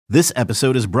This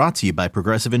episode is brought to you by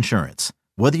Progressive Insurance.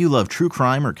 Whether you love true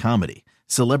crime or comedy,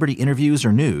 celebrity interviews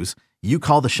or news, you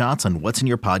call the shots on what's in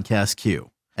your podcast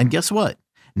queue. And guess what?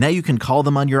 Now you can call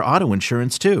them on your auto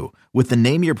insurance too with the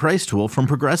Name Your Price tool from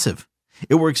Progressive.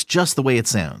 It works just the way it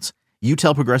sounds. You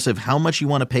tell Progressive how much you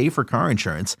want to pay for car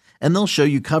insurance, and they'll show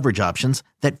you coverage options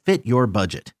that fit your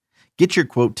budget. Get your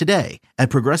quote today at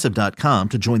Progressive.com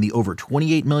to join the over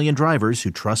 28 million drivers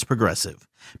who trust Progressive.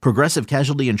 Progressive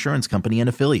Casualty Insurance Company and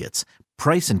Affiliates.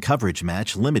 Price and coverage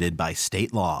match limited by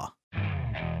state law.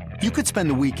 You could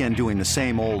spend the weekend doing the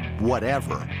same old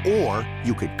whatever, or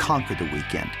you could conquer the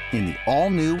weekend in the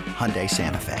all-new Hyundai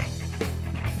Santa Fe.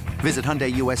 Visit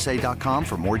HyundaiUSA.com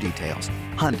for more details.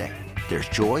 Hyundai, there's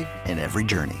joy in every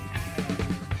journey.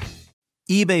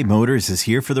 eBay Motors is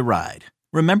here for the ride.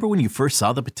 Remember when you first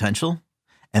saw the potential?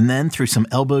 And then through some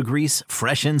elbow grease,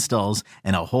 fresh installs,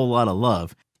 and a whole lot of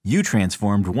love, you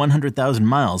transformed 100,000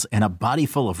 miles and a body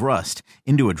full of rust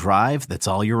into a drive that's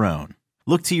all your own.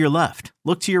 Look to your left.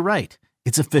 Look to your right.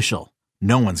 It's official.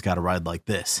 No one's got a ride like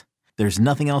this. There's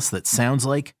nothing else that sounds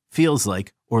like, feels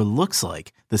like, or looks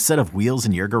like the set of wheels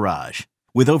in your garage.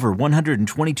 With over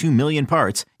 122 million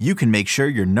parts, you can make sure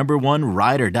your number one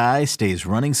ride or die stays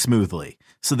running smoothly.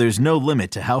 So there's no limit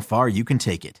to how far you can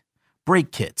take it.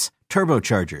 Brake kits,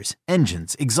 turbochargers,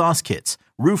 engines, exhaust kits,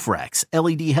 roof racks,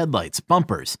 LED headlights,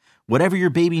 bumpers, whatever your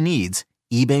baby needs,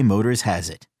 eBay Motors has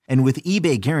it. And with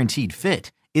eBay Guaranteed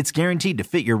Fit, it's guaranteed to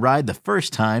fit your ride the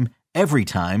first time, every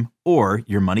time, or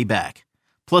your money back.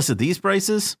 Plus at these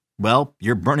prices, well,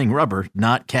 you're burning rubber,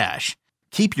 not cash.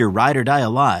 Keep your ride or die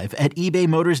alive at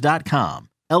ebaymotors.com.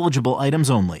 Eligible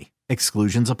items only.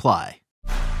 Exclusions apply.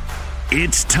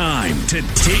 It's time to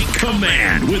take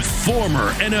command with former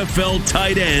NFL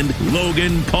tight end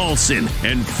Logan Paulsen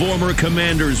and former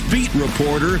Commanders beat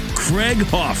reporter Craig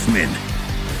Hoffman.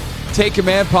 Take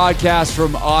Command podcast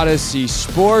from Odyssey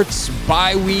Sports,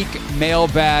 bye-week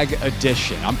mailbag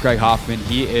edition. I'm Craig Hoffman.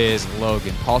 He is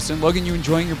Logan Paulsen. Logan, you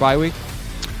enjoying your bye week?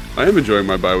 I am enjoying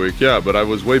my bye week, yeah, but I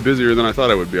was way busier than I thought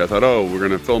I would be. I thought, we're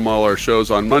going to film all our shows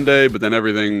on Monday, but then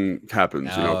everything happens,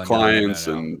 clients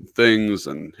and things,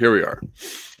 and here we are.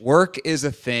 Work is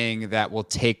a thing that will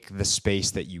take the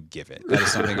space that you give it. That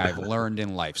is something I've learned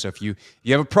in life. So if you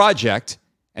have a project,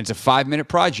 and it's a 5-minute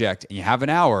project, and you have an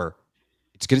hour,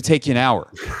 it's going to take you an hour.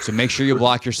 So make sure you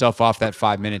block yourself off that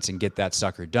 5 minutes and get that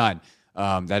sucker done.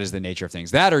 That is the nature of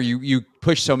things. That or you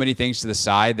push so many things to the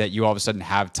side that you all of a sudden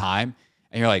have time,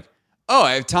 and you're like, oh,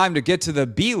 I have time to get to the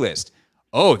B list.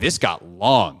 Oh, this got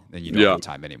long. Then you don't have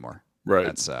time anymore. Right.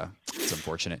 That's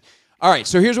unfortunate. All right,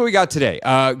 so here's what we got today.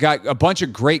 Got a bunch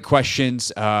of great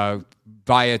questions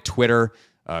via Twitter.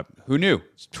 Who knew?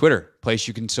 It's Twitter, place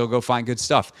you can still go find good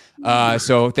stuff.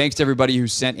 So thanks to everybody who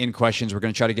sent in questions. We're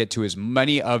going to try to get to as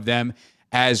many of them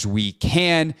as we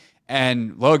can.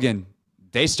 And Logan,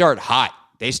 they start hot.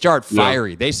 They start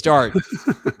fiery. They start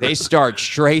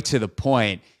straight to the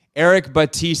point. Eric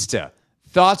Batista,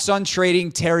 thoughts on trading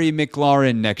Terry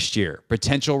McLaurin next year?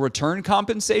 Potential return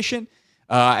compensation?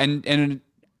 And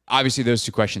obviously those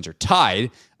two questions are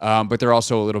tied, but they're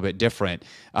also a little bit different.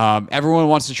 Everyone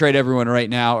wants to trade everyone right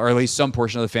now, or at least some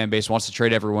portion of the fan base wants to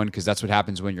trade everyone because that's what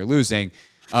happens when you're losing.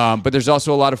 But there's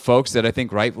also a lot of folks that I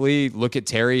think rightfully look at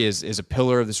Terry as a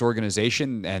pillar of this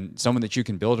organization and someone that you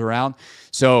can build around.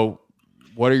 So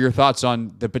what are your thoughts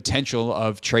on the potential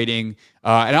of trading?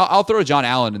 And I'll throw John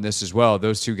Allen in this as well,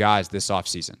 those two guys this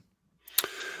offseason.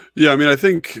 Yeah, I mean, I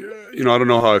think, I don't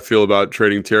know how I feel about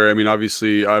trading Terry. I mean,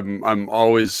 obviously, I'm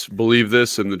always believe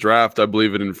this in the draft. I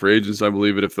believe it in free agents. I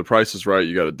believe it if the price is right,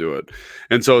 you got to do it.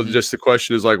 And so just the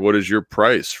question is like, what is your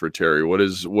price for Terry? What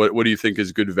do you think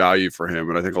is good value for him?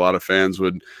 And I think a lot of fans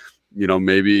would,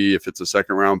 maybe if it's a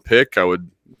second round pick, I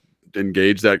would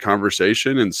engage that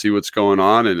conversation and see what's going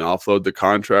on and offload the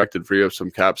contract and free up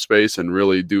some cap space and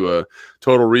really do a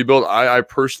total rebuild. I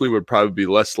personally would probably be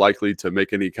less likely to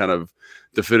make any kind of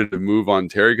definitive move on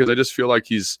Terry because I just feel like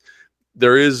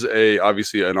there is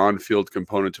obviously an on-field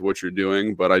component to what you're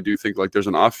doing, but I do think like there's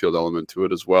an off-field element to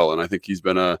it as well. And I think he's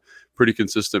been a pretty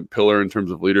consistent pillar in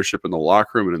terms of leadership in the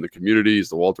locker room and in the community. He's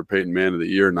the Walter Payton Man of the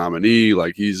Year nominee.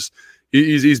 Like he's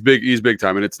big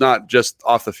time. And it's not just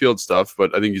off the field stuff,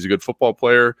 but I think he's a good football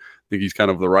player. I think he's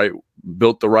kind of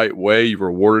built the right way. You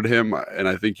rewarded him, and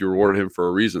I think you rewarded him for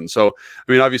a reason. So,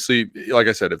 I mean, obviously, like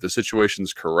I said, if the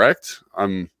situation's correct,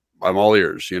 I'm all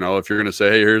ears. If you're going to say,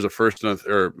 hey, here's a first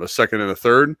or a second and a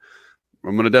third,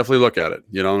 I'm going to definitely look at it.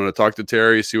 I'm going to talk to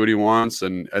Terry, see what he wants.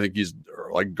 And I think he's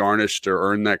like garnished or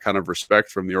earned that kind of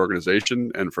respect from the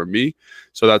organization and from me.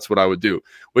 So that's what I would do.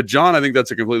 With John, I think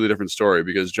that's a completely different story,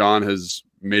 because John has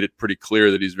made it pretty clear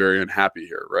that he's very unhappy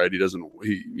here, right?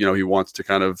 He wants to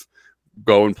kind of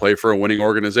go and play for a winning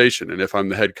organization. And if I'm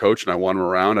the head coach and I want him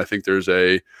around, I think there's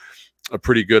a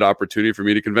pretty good opportunity for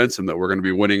me to convince him that we're going to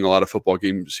be winning a lot of football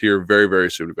games here very,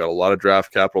 very soon. We've got a lot of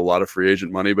draft capital, a lot of free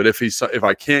agent money. But if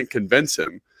I can't convince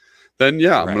him, then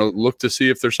I'm going to look to see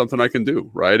if there's something I can do,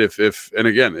 right? If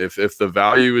the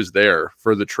value is there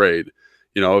for the trade,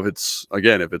 if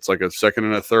it's like a second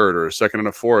and a third or a second and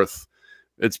a fourth,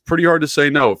 it's pretty hard to say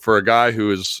no for a guy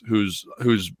who's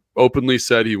openly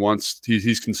said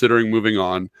he's considering moving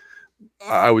on.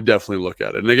 I would definitely look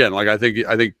at it. And again, like I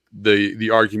think the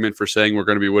argument for saying we're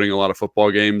going to be winning a lot of football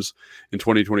games in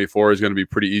 2024 is going to be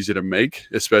pretty easy to make,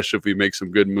 especially if we make some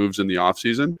good moves in the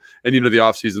offseason. And the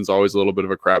offseason is always a little bit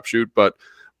of a crapshoot, but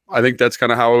I think that's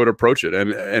kind of how I would approach it.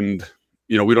 And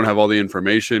we don't have all the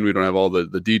information, we don't have all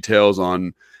the details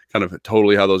on kind of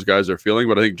totally how those guys are feeling,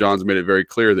 but I think John's made it very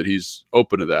clear that he's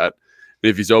open to that. And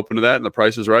if he's open to that and the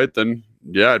price is right, then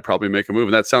I'd probably make a move.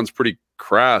 And that sounds pretty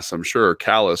crass, I'm sure,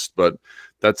 calloused, but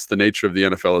that's the nature of the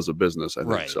NFL as a business, I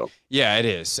think. Right. So yeah, it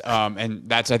is. And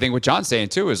that's, I think, what John's saying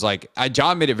too, is like,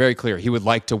 John made it very clear he would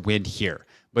like to win here,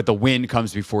 but the win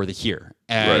comes before the here.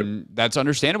 And that's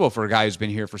understandable for a guy who's been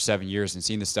here for 7 years and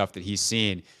seen the stuff that he's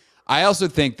seen. I also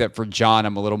think that for John,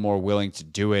 I'm a little more willing to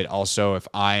do it also if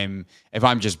I'm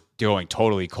just going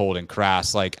totally cold and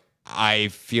crass. Like, I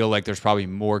feel like there's probably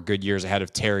more good years ahead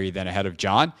of Terry than ahead of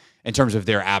John in terms of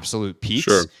their absolute peaks.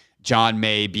 Sure. John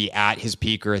may be at his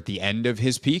peak or at the end of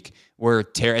his peak, where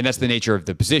Terry, and that's the nature of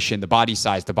the position, the body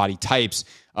size, the body types.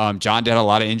 John did a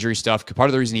lot of injury stuff. Part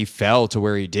of the reason he fell to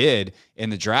where he did in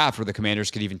the draft, where the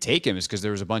Commanders could even take him, is because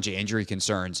there was a bunch of injury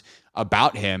concerns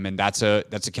about him, and that's a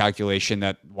calculation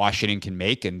that Washington can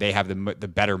make, and they have the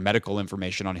better medical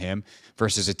information on him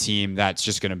versus a team that's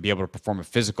just going to be able to perform a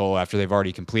physical after they've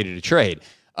already completed a trade.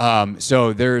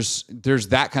 So there's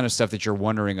that kind of stuff that you're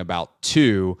wondering about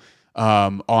too.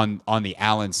 On the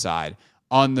Allen side.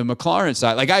 On the McLaurin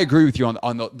side, like, I agree with you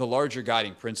on the larger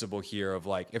guiding principle here of,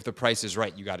 like, if the price is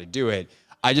right, you got to do it.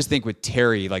 I just think with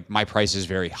Terry, like, my price is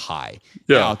very high.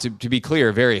 Yeah. Now, to be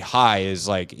clear, very high is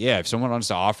like, if someone wants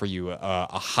to offer you a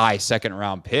high second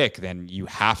round pick, then you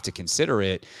have to consider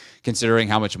it, considering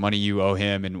how much money you owe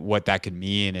him and what that could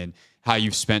mean and how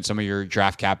you've spent some of your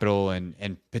draft capital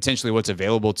and potentially what's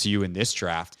available to you in this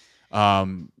draft.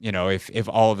 If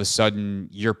all of a sudden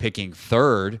you're picking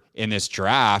third in this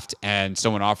draft and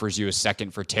someone offers you a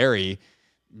second for Terry,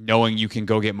 knowing you can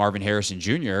go get Marvin Harrison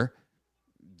Jr.,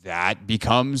 that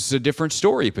becomes a different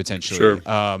story potentially. Sure.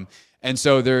 And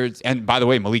so and by the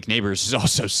way, Malik Neighbors is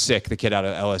also sick, the kid out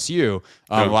of LSU.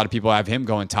 A lot of people have him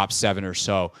going top 7 or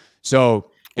so.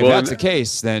 So if that's the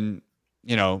case, then,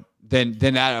 then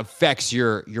that affects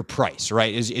your price,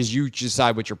 right? Is you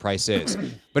decide what your price is.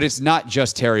 But it's not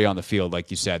just Terry on the field, like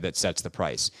you said, that sets the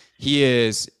price. He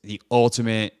is the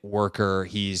ultimate worker.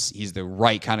 He's the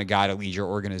right kind of guy to lead your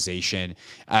organization.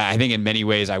 I think in many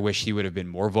ways, I wish he would have been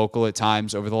more vocal at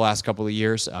times over the last couple of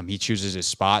years. He chooses his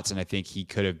spots, and I think he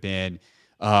could have been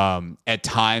at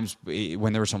times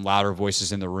when there were some louder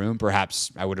voices in the room.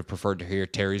 Perhaps I would have preferred to hear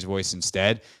Terry's voice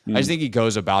instead. I just think he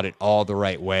goes about it all the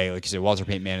right way. Like you said, Walter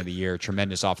Payton Man of the Year,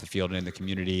 tremendous off the field and in the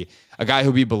community, a guy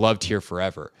who'll be beloved here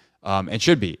forever, and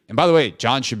should be. And by the way,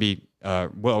 John should be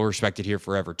well respected here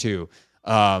forever too,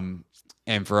 and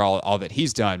for all that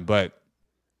he's done. But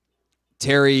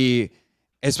Terry,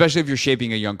 especially if you're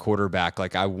shaping a young quarterback,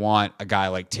 like, I want a guy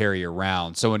like Terry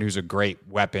around, someone who's a great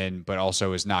weapon, but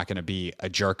also is not going to be a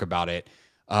jerk about it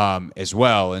as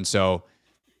well. And so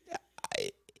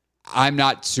I'm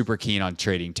not super keen on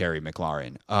trading Terry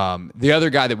McLaurin. The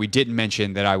other guy that we didn't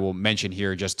mention that I will mention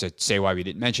here just to say why we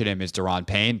didn't mention him is Daron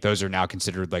Payne. Those are now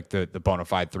considered like the bona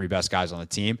fide 3 best guys on the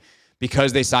team.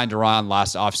 Because they signed Daron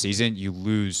last offseason, you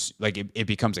lose, like, it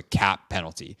becomes a cap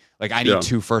penalty. Like, I need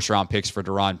 2 first-round picks for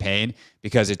Daron Payne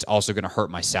because it's also going to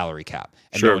hurt my salary cap.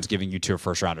 And no one's giving you 2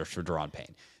 first-rounders for Daron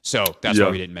Payne. So that's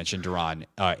why we didn't mention Daron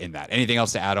in that. Anything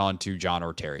else to add on to John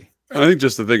or Terry? I think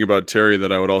just the thing about Terry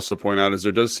that I would also point out is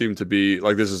there does seem to be,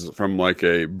 like, this is from like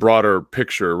a broader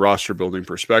picture, roster building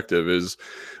perspective, is,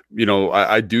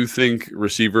 I do think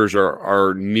receivers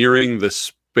are nearing the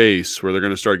space where they're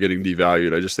going to start getting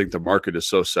devalued. I just think the market is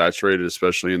so saturated,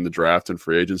 especially in the draft and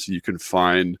free agency. You can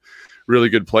find really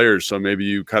good players. So maybe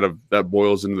you kind of, that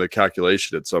boils into the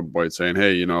calculation at some point, saying,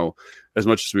 hey, as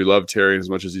much as we love Terry and as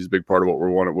much as he's a big part of what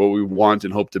we want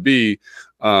and hope to be,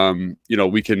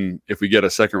 we can, if we get a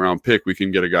second round pick, we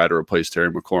can get a guy to replace Terry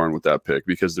McLaurin with that pick,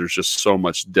 because there's just so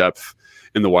much depth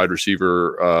in the wide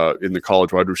receiver, in the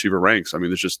college wide receiver ranks. I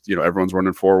mean, it's just, everyone's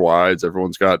running 4 wides.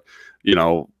 Everyone's got,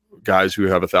 guys who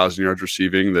have 1,000 yards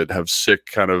receiving that have sick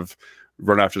kind of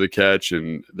run after the catch,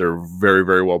 and they're very,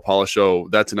 very well polished. So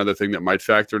that's another thing that might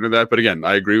factor into that. But again,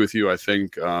 I agree with you. I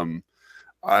think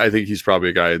he's probably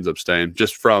a guy who ends up staying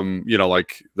just from,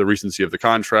 like the recency of the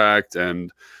contract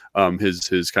and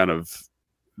his kind of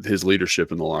his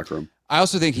leadership in the locker room. I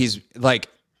also think he's like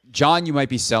John. You might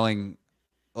be selling,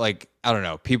 like, I don't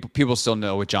know. People still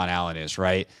know what John Allen is,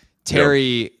 right?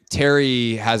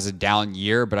 Terry has a down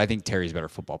year, but I think Terry's a better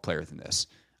football player than this.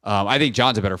 I think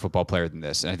John's a better football player than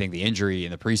this, and I think the injury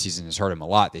in the preseason has hurt him a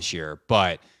lot this year.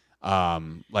 But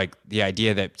like the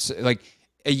idea that like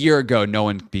a year ago, no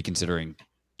one would be considering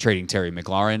trading Terry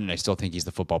McLaurin, and I still think he's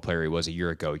the football player he was a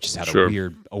year ago. He just had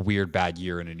a weird bad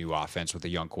year in a new offense with a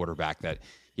young quarterback that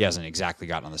he hasn't exactly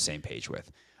gotten on the same page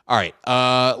with. All right,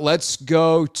 let's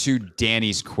go to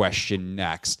Danny's question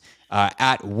next.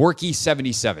 At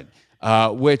Worky77,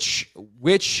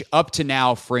 which up to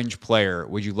now fringe player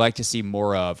would you like to see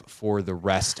more of for the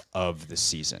rest of the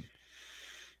season?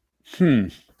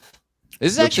 This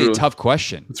is actually a tough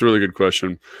question. It's a really good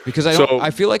question because I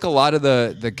feel like a lot of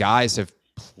the guys have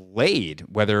played,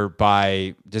 whether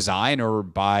by design or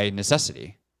by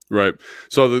necessity. Right.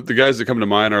 So the guys that come to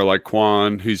mind are like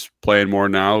Quan, who's playing more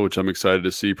now, which I'm excited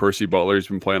to see. Percy Butler, he's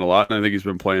been playing a lot, and I think he's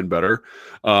been playing better.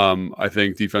 I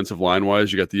think defensive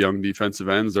line-wise, you got the young defensive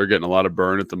ends. They're getting a lot of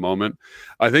burn at the moment.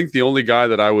 I think the only guy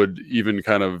that I would even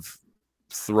kind of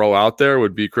throw out there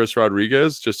would be Chris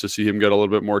Rodriguez, just to see him get a little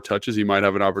bit more touches. He might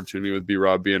have an opportunity with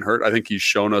B-Rob being hurt. I think he's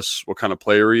shown us what kind of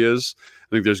player he is. I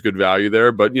think there's good value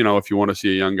there. But, if you want to see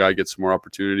a young guy get some more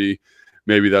opportunity,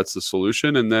 maybe that's the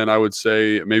solution. And then I would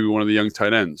say maybe one of the young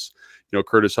tight ends.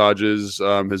 Curtis Hodges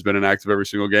has been inactive every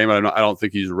single game. I don't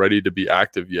think he's ready to be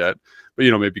active yet. But,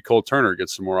 maybe Cole Turner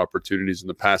gets some more opportunities in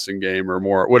the passing game or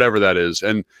more, whatever that is.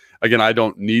 And again, I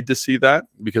don't need to see that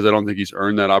because I don't think he's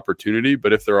earned that opportunity.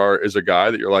 But if is a guy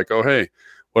that you're like, oh, hey,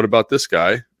 what about this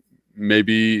guy?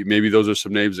 Maybe those are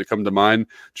some names that come to mind.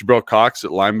 Jabril Cox at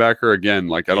linebacker, again,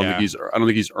 like I don't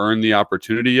think he's earned the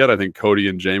opportunity yet. I think Cody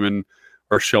and Jamin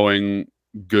are showing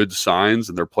good signs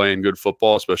and they're playing good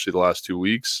football, especially the last 2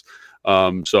 weeks.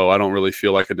 So I don't really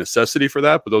feel like a necessity for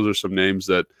that, but those are some names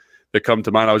that come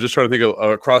to mind. I was just trying to think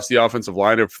of across the offensive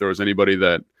line if there was any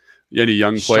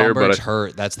young player, but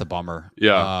hurt. That's the bummer.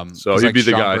 Yeah. So he'd be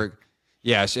the guy.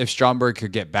 Yeah. If Stromberg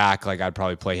could get back, like I'd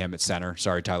probably play him at center.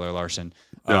 Sorry, Tyler Larson.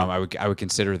 Yeah. I would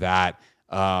consider that.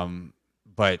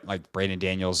 But like Braden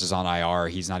Daniels is on IR.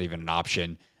 He's not even an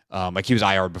option. Like he was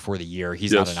IR before the year.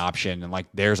 He's not an option. And like,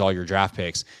 there's all your draft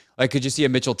picks. Like, could you see a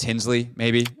Mitchell Tinsley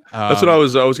maybe? That's what I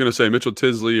was going to say. Mitchell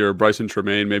Tinsley or Bryson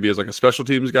Tremaine, maybe as like a special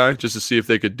teams guy, just to see if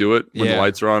they could do it when the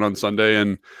lights are on Sunday.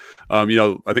 And, I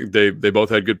think they both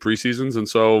had good preseasons. And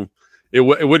so it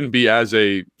wouldn't be as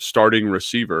a starting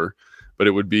receiver, but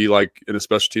it would be like in a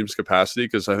special teams capacity.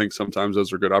 Cause I think sometimes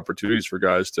those are good opportunities for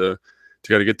guys to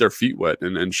kind of get their feet wet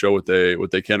and show what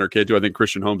they can or can't do. I think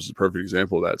Christian Holmes is a perfect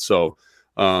example of that. So,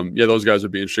 those guys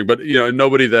would be interesting, but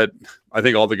nobody that I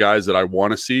think all the guys that I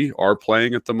want to see are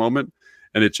playing at the moment.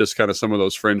 And it's just kind of some of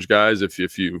those fringe guys. If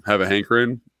you have a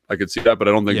hankering, I could see that, but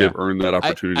I don't think they've earned that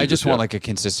opportunity. I just want like a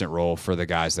consistent role for the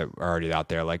guys that are already out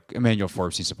there. Like Emmanuel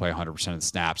Forbes needs to play 100% of the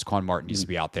snaps. Quan Martin needs to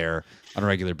be out there on a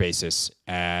regular basis.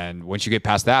 And once you get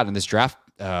past that in this draft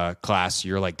class,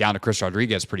 you're like down to Chris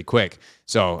Rodriguez pretty quick.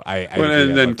 So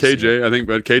and then KJ, I think,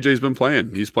 but KJ's been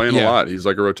playing. He's playing a lot. He's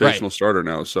like a rotational starter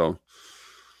now. So.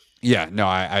 Yeah, no,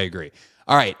 I agree.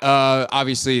 All right.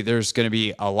 Obviously, there's going to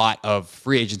be a lot of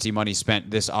free agency money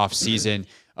spent this offseason.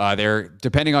 They're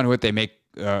depending on what they make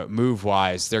move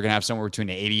wise, they're going to have somewhere between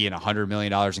 $80 and $100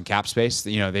 million in cap space.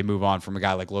 They move on from a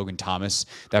guy like Logan Thomas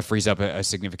that frees up a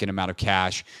significant amount of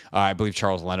cash. I believe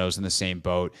Charles Leno's in the same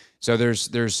boat. So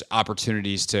there's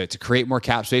opportunities to create more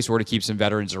cap space or to keep some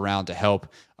veterans around to help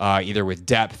either with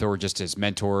depth or just as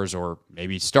mentors or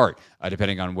maybe start,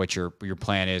 depending on what your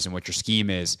plan is and what your scheme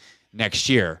is next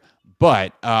year.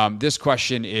 But this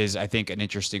question is, I think, an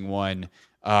interesting one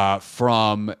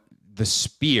from the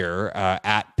Spear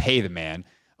at Pay the Man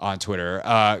on Twitter.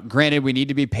 Granted, we need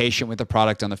to be patient with the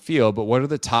product on the field, but what are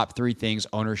the top 3 things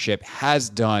ownership has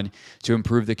done to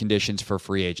improve the conditions for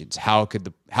free agents? How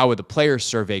would the players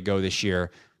survey go this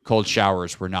year? Cold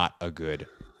showers were not a good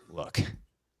look.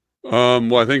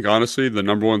 Well, I think honestly, the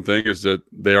number one thing is that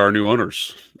they are new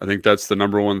owners. I think that's the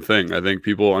number one thing. I think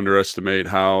people underestimate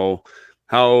how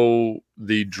how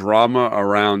the drama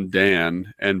around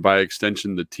Dan and by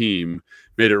extension the team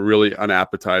made it really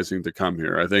unappetizing to come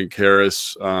here. I think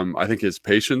Harris, I think his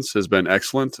patience has been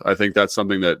excellent. I think that's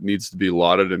something that needs to be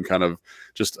lauded and kind of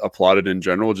just applauded in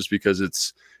general, just because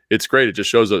it's great. It just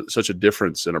shows such a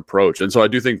difference in approach. And so I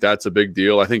do think that's a big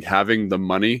deal. I think having the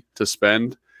money to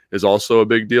spend is also a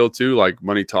big deal too, like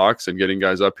money talks and getting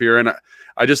guys up here. And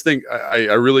I just think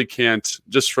I really can't,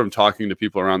 just from talking to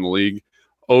people around the league,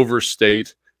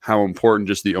 overstate how important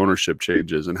just the ownership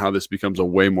changes and how this becomes a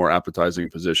way more appetizing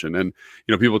position. And,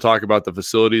 people talk about the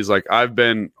facilities. Like, I've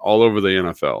been all over the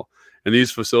NFL, and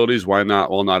these facilities, while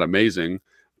not amazing,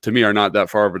 to me are not that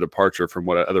far of a departure from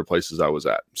what other places I was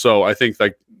at. So I think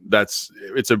like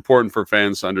it's important for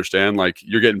fans to understand, like,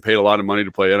 you're getting paid a lot of money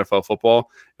to play NFL football.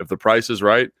 If the price is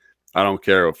right, I don't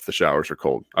care if the showers are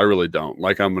cold. I really don't.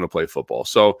 Like, I'm going to play football.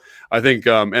 So I think,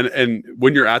 and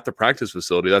when you're at the practice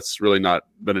facility, that's really not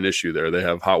been an issue there. They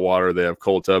have hot water, they have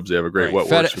cold tubs, they have a great wet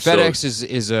works facility. FedEx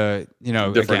is a,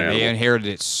 again, they inherited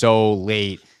it so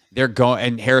late. They're going,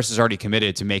 and Harris is already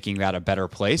committed to making that a better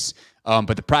place.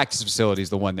 But the practice facility is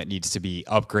the one that needs to be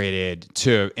upgraded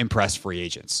to impress free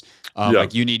agents.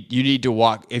 Like you need to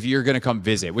walk, if you're going to come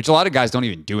visit, which a lot of guys don't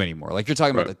even do anymore. Like, you're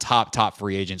talking about the top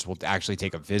free agents will actually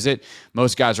take a visit.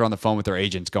 Most guys are on the phone with their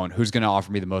agents going, who's going to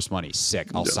offer me the most money? Sick.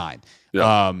 I'll sign.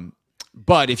 Yeah.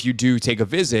 But if you do take a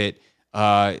visit,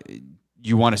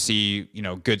 you want to see,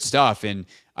 good stuff. And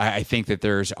I think that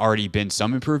there's already been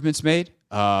some improvements made.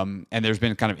 And there's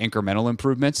been kind of incremental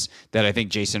improvements that I think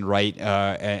Jason Wright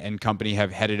and company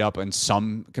have headed up in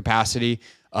some capacity,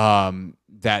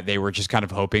 that they were just kind of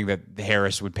hoping that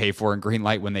Harris would pay for and green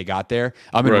light when they got there.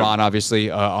 And Ron, obviously,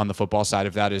 on the football side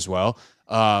of that as well,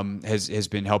 has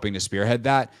been helping to spearhead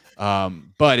that.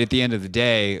 But at the end of the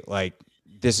day, like,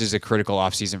 this is a critical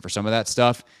offseason for some of that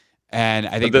stuff. And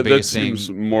I think the biggest thing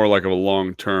seems more like a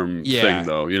long-term thing,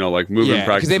 though. Like moving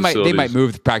practice facilities. Because they might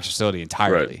move the practice facility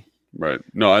entirely. Right.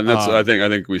 No, and that's I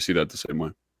think we see that the same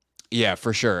way. Yeah,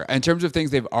 for sure. In terms of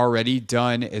things they've already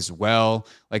done as well,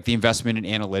 like the investment in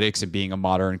analytics and being a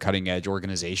modern, cutting-edge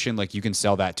organization, like, you can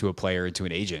sell that to a player and to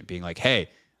an agent, being like, hey,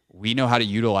 we know how to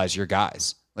utilize your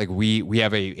guys. Like, we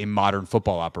have a modern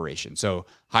football operation. So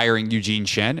hiring Eugene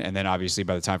Chen, and then obviously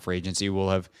by the time free agency will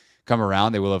have come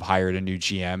around, they will have hired a new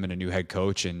GM and a new head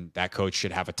coach, and that coach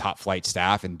should have a top flight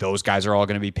staff, and those guys are all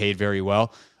going to be paid very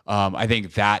well. I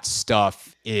think that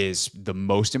stuff is the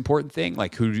most important thing.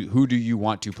 Like, who do you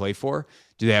want to play for?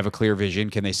 Do they have a clear vision?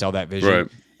 Can they sell that vision?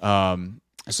 Right.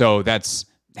 So that's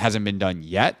hasn't been done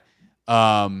yet.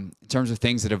 In terms of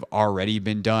things that have already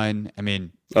been done, I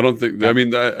think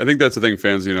that's the thing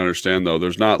fans need to understand, though.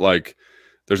 There's not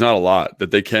a lot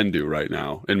that they can do right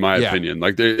now, in my opinion.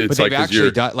 Like, it's they've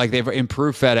actually done, like, they've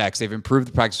improved FedEx, they've improved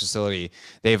the practice facility,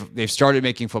 they've started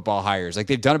making football hires. Like,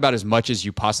 they've done about as much as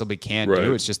you possibly can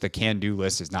do. It's just the can-do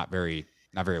list is not very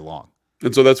long.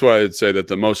 And so that's why I'd say that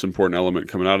the most important element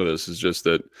coming out of this is just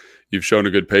that you've shown a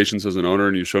good patience as an owner,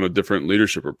 and you've shown a different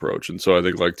leadership approach. And so I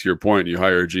think, like, to your point, you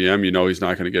hire a GM, he's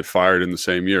not going to get fired in the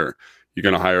same year. You're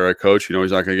going to hire a coach, he's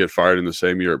not going to get fired in the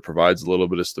same year. It provides a little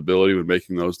bit of stability when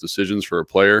making those decisions for a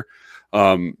player.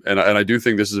 And I do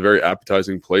think this is a very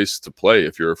appetizing place to play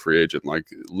if you're a free agent. Like,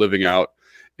 living out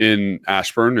in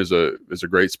Ashburn is a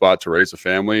great spot to raise a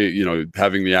family.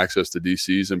 Having the access to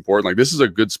DC is important. Like, this is a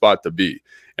good spot to be.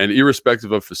 And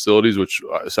irrespective of facilities, which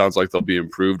sounds like they'll be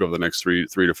improved over the next 3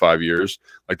 to 5 years,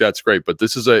 like, that's great. But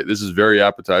this is very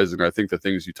appetizing. I think the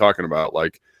things you're talking about,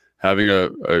 like having a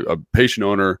patient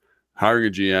owner, hiring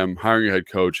a GM, hiring a head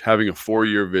coach, having a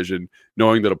 4-year vision,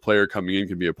 knowing that a player coming in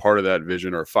can be a part of that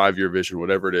vision, or a 5-year vision,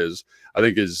 whatever it is, I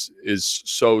think is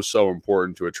so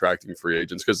important to attracting free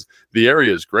agents, because the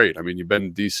area is great. I mean, you've been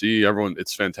in DC,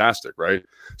 it's fantastic, right?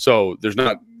 So there's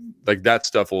not, like, that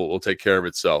stuff will take care of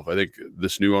itself. I think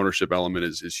this new ownership element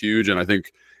is huge. And I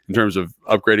think in terms of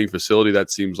upgrading facility,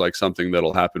 that seems like something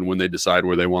that'll happen when they decide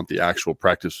where they want the actual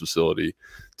practice facility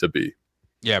to be.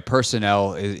 Yeah,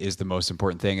 personnel is the most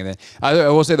important thing. And then I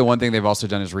will say the one thing they've also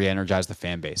done is re-energize the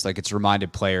fan base. Like, it's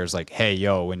reminded players, like, hey,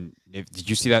 did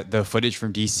you see the footage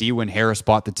from DC when Harris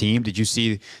bought the team? Did you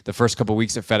see the first couple of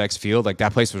weeks at FedEx Field? Like,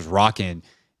 that place was rocking.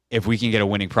 If we can get a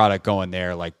winning product going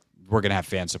there, like, we're going to have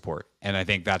fan support. And I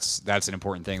think that's an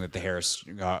important thing that the Harris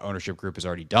ownership group has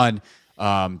already done.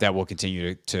 That will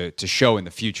continue to show in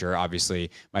the future. Obviously,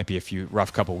 might be a few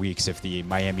rough couple weeks if the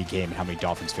Miami game and how many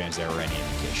Dolphins fans there were any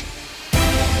indication.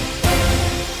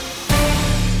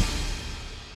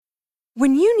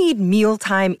 When you need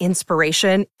mealtime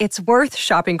inspiration, it's worth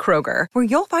shopping Kroger, where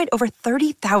you'll find over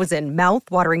 30,000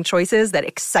 mouth-watering choices that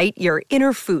excite your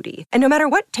inner foodie. And no matter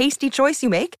what tasty choice you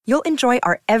make, you'll enjoy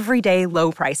our everyday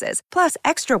low prices, plus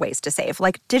extra ways to save,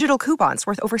 like digital coupons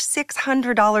worth over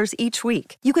 $600 each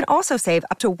week. You can also save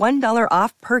up to $1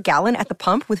 off per gallon at the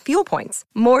pump with fuel points.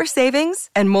 More savings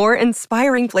and more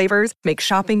inspiring flavors make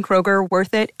shopping Kroger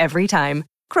worth it every time.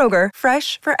 Kroger,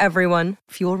 fresh for everyone.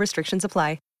 Fuel restrictions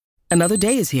apply. Another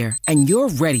day is here, and you're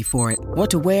ready for it. What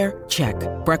to wear? Check.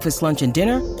 Breakfast, lunch, and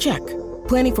dinner? Check.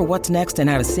 Planning for what's next and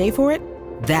how to save for it?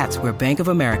 That's where Bank of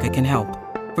America can help.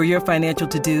 For your financial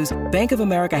to-dos, Bank of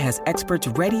America has experts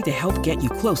ready to help get you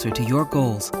closer to your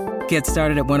goals. Get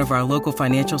started at one of our local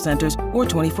financial centers or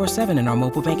 24/7 in our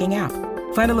mobile banking app.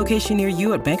 Find a location near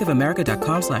you at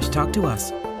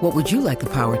bankofamerica.com/talktous. What would you like the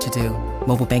power to do?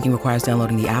 Mobile banking requires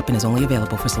downloading the app and is only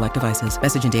available for select devices.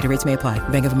 Message and data rates may apply.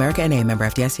 Bank of America NA, member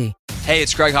FDIC. Hey,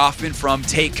 it's Greg Hoffman from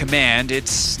Take Command.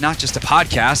 It's not just a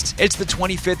podcast, it's the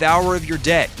 25th hour of your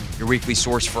day. Your weekly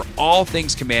source for all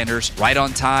things Commanders, right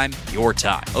on time, your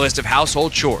time. A list of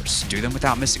household chores. Do them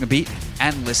without missing a beat,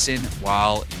 and listen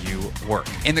while you work.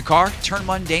 In the car, turn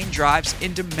mundane drives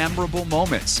into memorable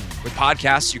moments. With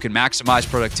podcasts, you can maximize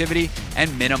productivity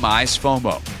and minimize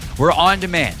FOMO. We're on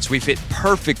demand, so we fit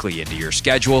perfectly into your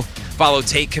schedule. Follow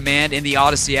Take Command in the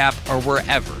Odyssey app or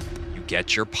wherever you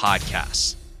get your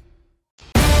podcasts.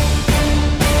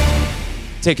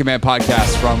 Take Command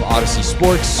podcast from Odyssey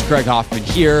Sports. Greg Hoffman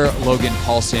here, Logan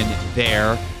Paulsen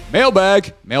there.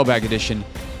 Mailbag edition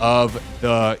of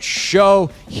the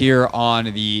show here on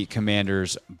the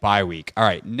Commanders bye week. All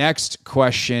right, next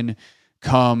question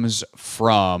comes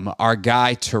from our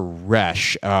guy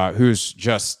Teresh, who's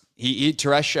just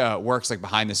Teresh works like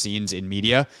behind the scenes in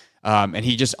media. And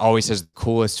he just always has the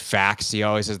coolest facts. He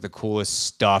always has the coolest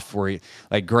stuff where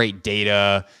like great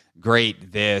data,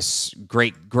 great this,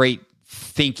 great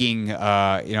thinking,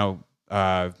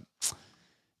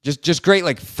 just great,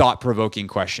 like thought-provoking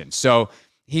questions. So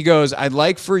he goes, I'd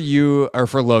like for you, or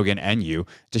for Logan and you,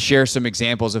 to share some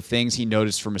examples of things he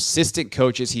noticed from assistant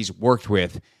coaches he's worked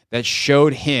with that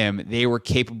showed him they were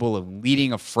capable of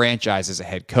leading a franchise as a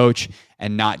head coach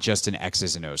and not just an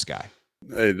X's and O's guy.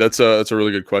 Hey, that's a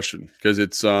really good question, because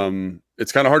it's kind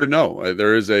of hard to know.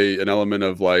 There is an element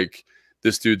of like,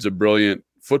 this dude's a brilliant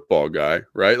football guy,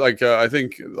 right? Like I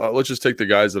think let's just take the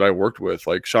guys that I worked with,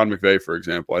 like Sean McVay, for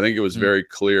example. I think it was very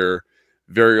clear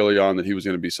very early on that he was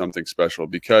going to be something special,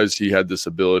 because he had this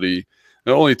ability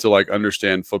not only to like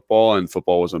understand football, and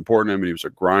football was important to him, and he was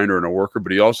a grinder and a worker,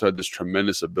 but he also had this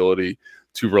tremendous ability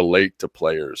to relate to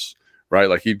players, right?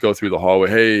 Like he'd go through the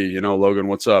hallway, hey, Logan,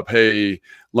 what's up? Hey,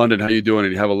 London, how you doing?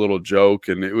 And he'd have a little joke,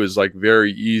 and it was like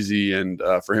very easy and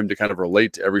for him to kind of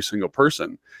relate to every single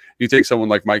person. You take someone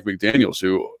like Mike McDaniels,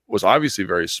 who was obviously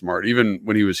very smart, even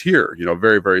when he was here,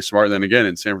 very, very smart. And then again,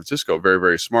 in San Francisco, very,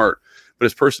 very smart, but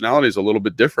his personality is a little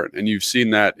bit different. And you've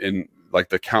seen that in like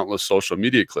the countless social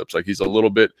media clips. Like he's a little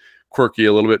bit quirky,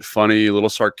 a little bit funny, a little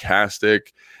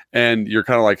sarcastic. And you're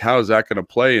kind of like, how is that going to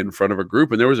play in front of a group?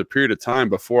 And there was a period of time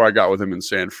before I got with him in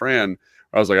San Fran,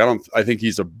 where I was like, I think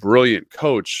he's a brilliant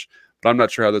coach, but I'm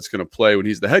not sure how that's going to play when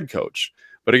he's the head coach.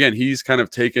 But again, he's kind of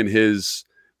taken his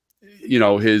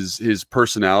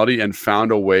personality and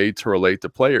found a way to relate to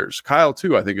players. Kyle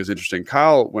too, I think, is interesting.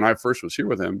 Kyle, when I first was here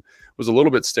with him, was a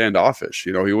little bit standoffish.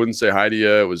 He wouldn't say hi to you.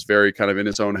 It was very kind of in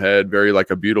his own head, very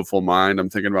like a beautiful mind. I'm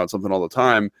thinking about something all the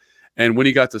time. And when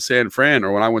he got to San Fran,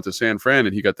 or when I went to San Fran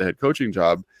and he got the head coaching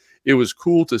job, it was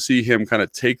cool to see him kind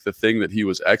of take the thing that he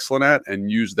was excellent at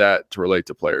and use that to relate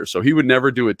to players. So he would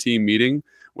never do a team meeting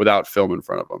without film in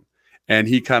front of him. And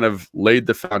he kind of laid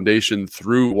the foundation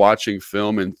through watching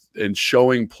film and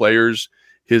showing players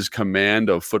his command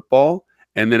of football.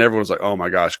 And then everyone was like, oh my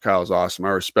gosh, Kyle's awesome. I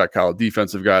respect Kyle.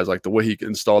 Defensive guys, like the way he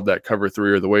installed that cover three,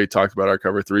 or the way he talked about our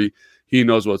cover three, he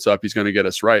knows what's up. He's going to get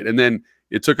us right. And then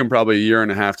it took him probably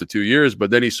 1.5 to 2 years,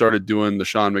 but then he started doing the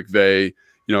Sean McVay,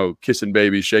 kissing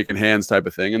babies, shaking hands type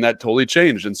of thing. And that totally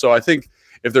changed. And so I think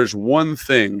if there's one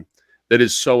thing that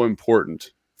is so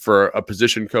important for a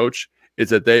position coach,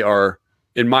 it's that they are,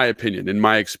 in my opinion, in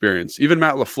my experience, even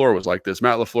Matt LaFleur was like this.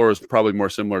 Matt LaFleur is probably more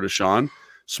similar to Sean.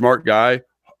 Smart guy,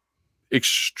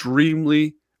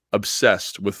 extremely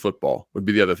obsessed with football would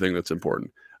be the other thing that's important.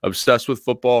 Obsessed with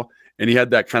football, and he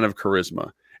had that kind of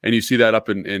charisma. And you see that up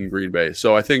in Green Bay.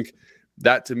 So I think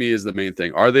that to me is the main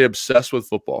thing. Are they obsessed with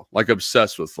football? Like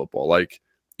obsessed with football, like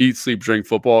eat, sleep, drink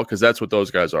football? Because that's what those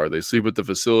guys are. They sleep at the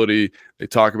facility. They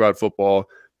talk about football.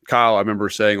 Kyle, I remember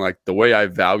saying, like, the way I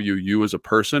value you as a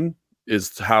person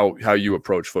is how you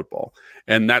approach football.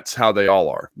 And that's how they all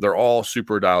are. They're all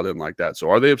super dialed in like that.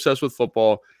 So are they obsessed with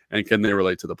football? and can they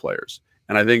relate to the players?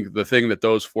 And I think the thing that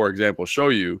those 4 examples show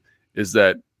you is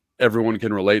that everyone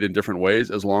can relate in different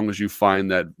ways as long as you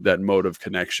find that mode of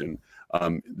connection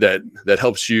that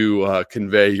helps you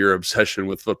convey your obsession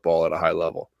with football at a high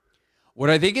level. What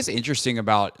I think is interesting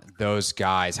about those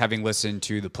guys, having listened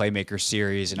to the Playmaker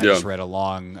series, and I just read a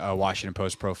long Washington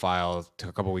Post profile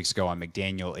a couple weeks ago on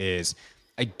McDaniel, is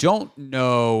I don't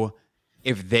know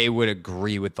if they would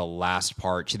agree with the last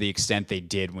part to the extent they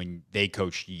did when they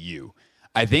coached you.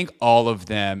 I think all of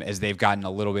them, as they've gotten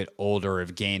a little bit older,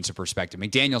 have gained some perspective.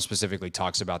 McDaniel specifically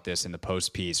talks about this in the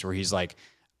Post piece where he's like,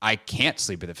 I can't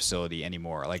sleep at the facility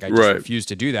anymore. Like I just refuse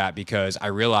to do that because I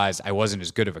realized I wasn't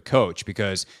as good of a coach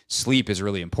because sleep is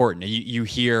really important. You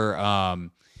hear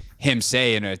him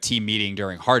say in a team meeting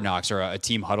during Hard Knocks or a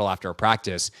team huddle after a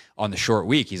practice on the short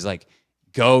week, he's like,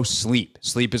 go sleep.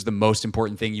 Sleep is the most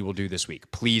important thing you will do this week.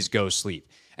 Please go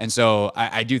sleep. And so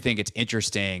I do think it's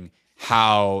interesting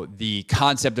how the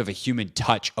concept of a human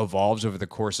touch evolves over the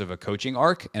course of a coaching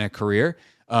arc and a career.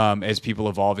 As people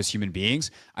evolve as human beings.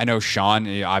 I know Sean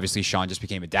just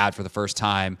became a dad for the first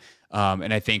time.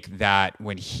 And I think that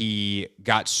when he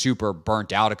got super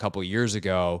burnt out a couple of years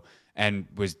ago and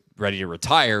was ready to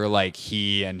retire, like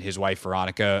he and his wife,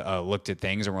 Veronica, looked at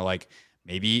things and were like,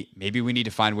 maybe we need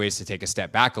to find ways to take a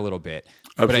step back a little bit.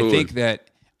 Absolutely. But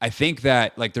I think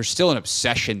that like there's still an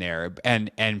obsession there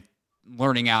and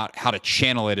learning out how to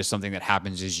channel it is something that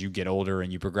happens as you get older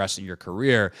and you progress in your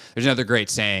career. There's another great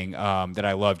saying that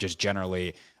I love just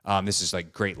generally. This is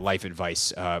like great life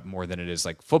advice more than it is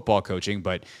like football coaching,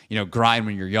 but grind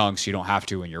when you're young so you don't have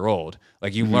to when you're old.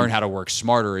 Like you learn how to work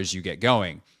smarter as you get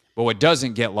going. But what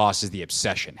doesn't get lost is the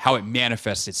obsession. How it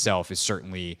manifests itself is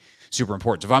certainly super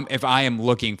important. So if I am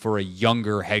looking for a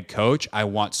younger head coach, I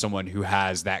want someone who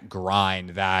has that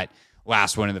grind, that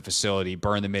last one in the facility,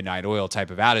 burn the midnight oil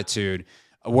type of attitude,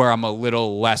 where I'm a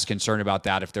little less concerned about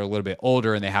that if they're a little bit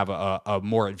older and they have a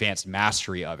more advanced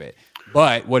mastery of it.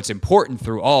 But what's important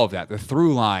through all of that, the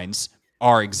through lines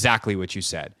are exactly what you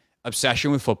said.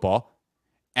 Obsession with football,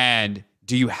 and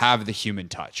do you have the human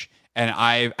touch? And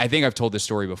I think I've told this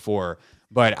story before,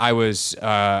 but I was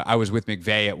with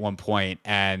McVay at one point,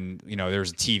 and there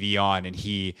was a TV on, and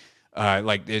he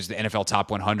there's the NFL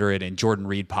Top 100, and Jordan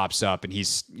Reed pops up, and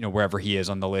he's wherever he is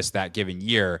on the list that given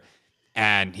year,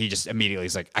 and he just immediately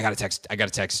is like, I gotta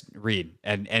text Reed,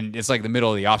 and it's like the middle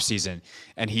of the offseason,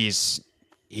 and he's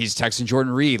texting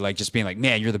Jordan Reed, like just being like,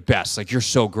 man, you're the best, like you're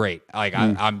so great, like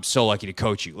I'm so lucky to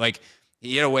coach you. Like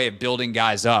he had a way of building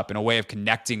guys up, and a way of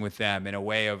connecting with them, and a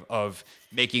way of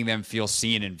making them feel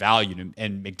seen and valued.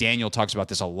 And McDaniel talks about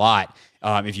this a lot.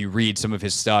 If you read some of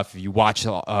his stuff, if you watch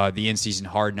the in-season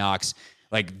Hard Knocks,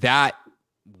 like that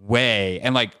way.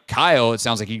 And like Kyle, it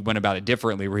sounds like he went about it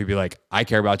differently, where he'd be like, I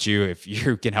care about you if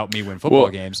you can help me win football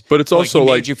games. But it's also he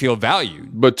made you feel valued.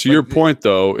 But to your point,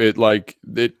 though,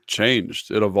 it changed.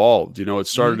 It evolved. It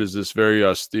started as this very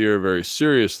austere, very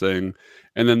serious thing,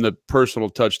 and then the personal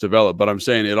touch developed. But I'm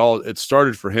saying it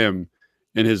started for him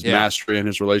in his mastery and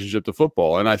his relationship to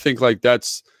football. And I think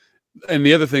and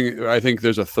the other thing, I think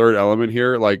there's a third element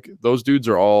here. Like those dudes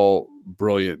are all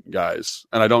brilliant guys.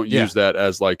 And I don't use that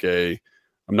as like I'm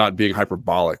not being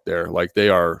hyperbolic there. Like they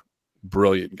are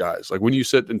brilliant guys. Like when you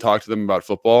sit and talk to them about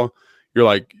football, you're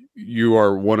like, you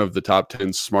are one of the top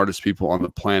 10 smartest people on the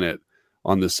planet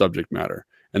on this subject matter.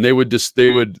 And they would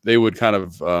kind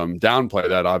of downplay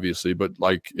that, obviously, but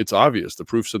like it's obvious, the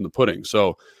proof's in the pudding.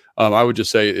 So I would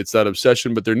just say it's that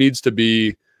obsession, but there needs to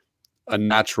be a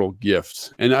natural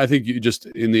gift. And I think you just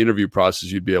in the interview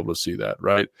process, you'd be able to see that,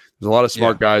 right? There's a lot of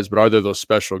smart guys, but are there those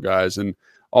special guys? And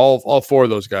all 4 of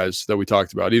those guys that we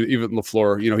talked about, even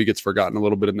LaFleur, he gets forgotten a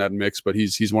little bit in that mix, but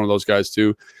he's one of those guys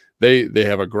too. They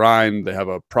have a grind, they have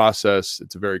a process.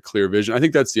 It's a very clear vision. I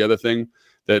think that's the other thing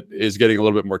that is getting a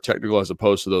little bit more technical as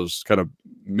opposed to those kind of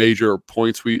major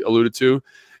points we alluded to,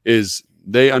 is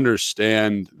they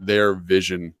understand their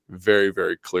vision very,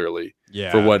 very clearly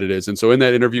for what it is. And so in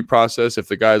that interview process, if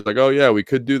the guy's like, oh yeah, we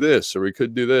could do this or we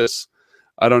could do this,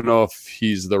 I don't know if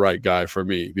he's the right guy for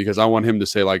me, because I want him to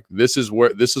say like, this is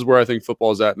where I think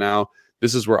football is at now.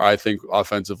 This is where I think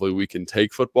offensively we can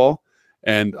take football.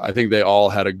 And I think they all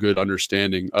had a good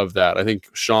understanding of that. I think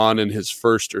Sean in his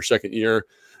first or second year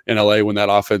in LA, when that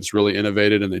offense really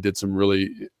innovated and they did some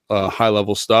really high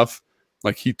level stuff,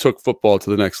 like he took football to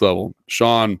the next level.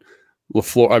 Sean,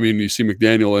 LaFleur, I mean, you see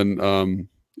McDaniel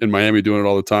in Miami doing it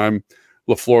all the time.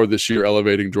 LaFleur this year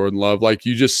elevating Jordan Love. Like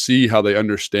you just see how they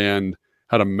understand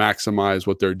how to maximize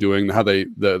what they're doing, how they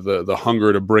the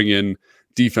hunger to bring in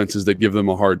defenses that give them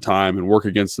a hard time and work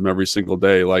against them every single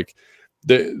day. Like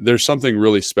there's something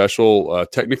really special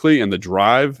technically in the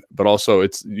drive, but also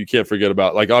you can't forget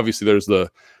about, like, obviously there's the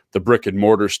brick and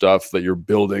mortar stuff that you're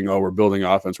building. Oh, we're building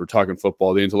offense, we're talking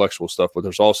football, the intellectual stuff, but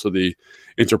there's also the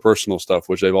interpersonal stuff,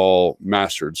 which they've all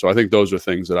mastered. So I think those are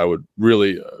things that I would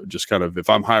really just kind of, if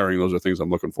I'm hiring, those are things I'm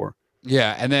looking for.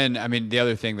 Yeah. And then, I mean, the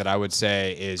other thing that I would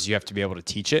say is you have to be able to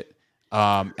teach it.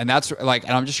 And that's like,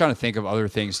 and I'm just trying to think of other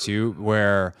things too,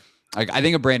 where, like, I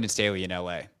think of Brandon Staley in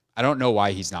LA. I don't know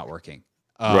why he's not working.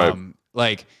 Right.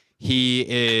 Like, he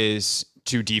is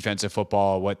to defensive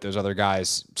football what those other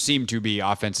guys seem to be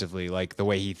offensively, like the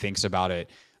way he thinks about it.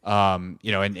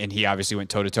 You know, and he obviously went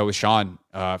toe to toe with Sean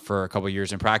for a couple of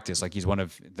years in practice. Like, he's one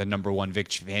of the number one Vic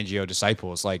Fangio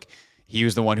disciples. Like, he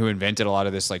was the one who invented a lot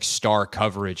of this like star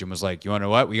coverage and was like, you want to know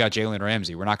what? We got Jalen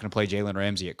Ramsey. We're not going to play Jalen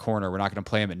Ramsey at corner. We're not going to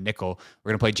play him at nickel. We're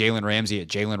going to play Jalen Ramsey at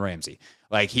Jalen Ramsey.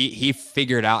 Like, he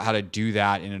figured out how to do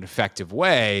that in an effective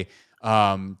way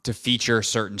to feature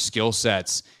certain skill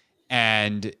sets.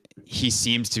 And he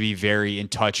seems to be very in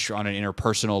touch on an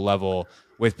interpersonal level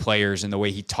with players and the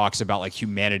way he talks about like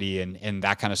humanity and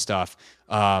that kind of stuff.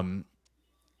 And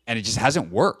it just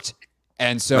hasn't worked.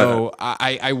 And so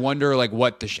I wonder like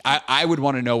what I would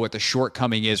want to know what the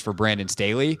shortcoming is for Brandon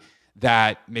Staley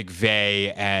that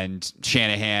McVay and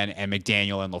Shanahan and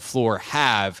McDaniel and LaFleur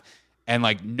have, and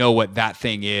like know what that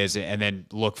thing is, and then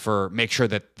make sure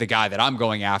that the guy that I'm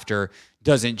going after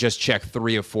doesn't just check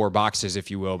 3 of 4 boxes, if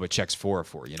you will, but checks 4 of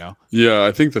 4, you know? Yeah,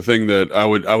 I think the thing that I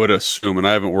would assume, and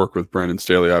I haven't worked with Brandon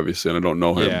Staley, obviously, and I don't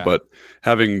know him, but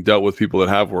having dealt with people that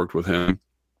have worked with him,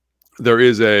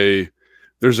 there's a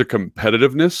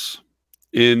competitiveness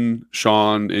in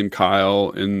Sean, in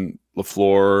Kyle, in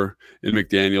LaFleur, in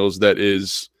McDaniels that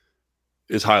is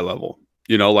high level.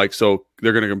 You know, like, so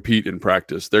they're going to compete in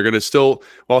practice. They're going to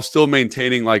while still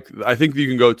maintaining, like, I think you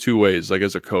can go 2 ways, like,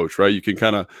 as a coach, right? You can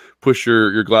kind of push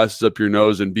your glasses up your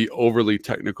nose and be overly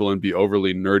technical and be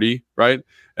overly nerdy, right?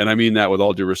 And I mean that with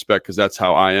all due respect, because that's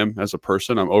how I am as a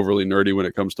person. I'm overly nerdy when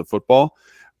it comes to football.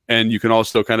 And you can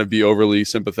also kind of be overly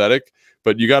sympathetic,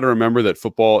 but you got to remember that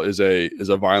football is a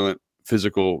violent,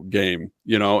 physical game,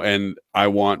 you know, and I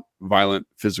want violent,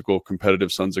 physical,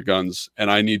 competitive sons of guns, and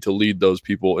I need to lead those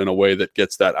people in a way that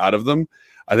gets that out of them.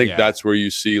 I think that's where you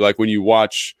see, like, when you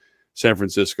watch San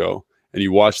Francisco and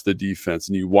you watch the defense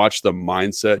and you watch the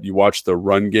mindset, you watch the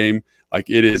run game, like,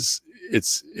 it's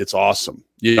awesome,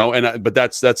 you know, but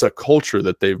that's a culture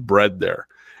that they've bred there.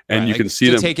 And you can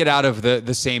see them take it out of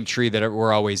the same tree that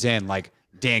we're always in, like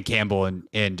Dan Campbell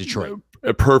in Detroit.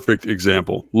 A perfect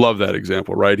example. Love that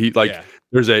example, right?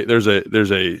 There's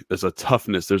a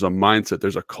toughness, there's a mindset,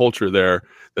 there's a culture there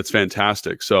that's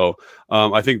fantastic. So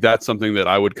I think that's something that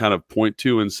I would kind of point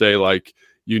to and say, like,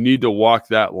 you need to walk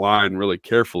that line really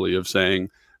carefully of saying,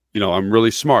 you know, I'm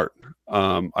really smart.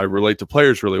 I relate to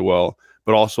players really well,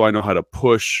 but also I know how to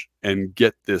push and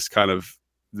get this kind of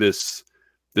this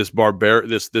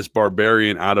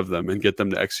barbarian out of them and get them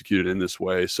to execute it in this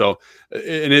way. So,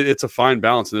 and it's a fine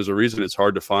balance, and there's a reason it's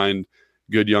hard to find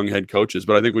good young head coaches.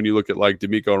 But I think when you look at like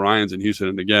DeMeco Ryans in Houston,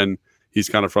 and again, he's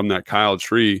kind of from that Kyle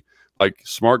tree, like,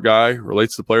 smart guy,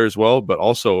 relates to players well, but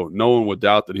also no one would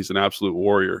doubt that he's an absolute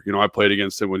warrior. You know, I played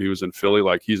against him when he was in Philly.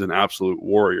 Like, he's an absolute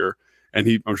warrior. And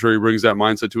I'm sure he brings that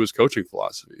mindset to his coaching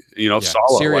philosophy. You know,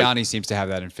 Sirianni seems to have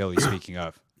that in Philly, speaking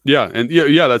of. Yeah, and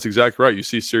yeah, that's exactly right. You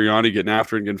see Sirianni getting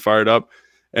after it and getting fired up.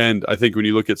 And I think when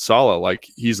you look at Saleh, like,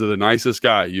 he's the nicest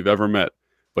guy you've ever met,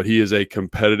 but he is a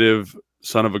competitive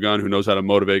son of a gun who knows how to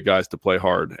motivate guys to play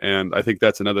hard. And I think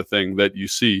that's another thing that you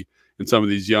see in some of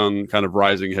these young kind of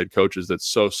rising head coaches that's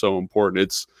so important.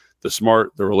 It's the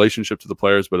relationship to the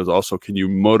players, but it's also, can you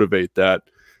motivate that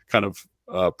kind of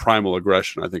primal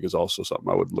aggression, I think, is also something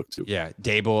I would look to. Yeah,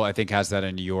 Dable, I think, has that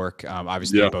in New York.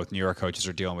 Obviously, both New York coaches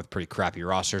are dealing with pretty crappy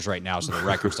rosters right now, so the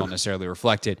records don't necessarily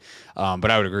reflect it.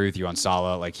 But I would agree with you on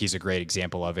Saleh. Like, he's a great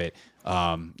example of it. You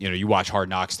know, you watch Hard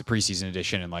Knocks, the preseason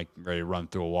edition, and like ready to run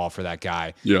through a wall for that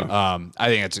guy. Yeah. I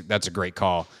think that's a great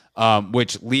call.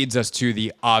 Which leads us to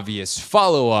the obvious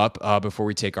follow-up before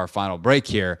we take our final break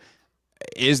here.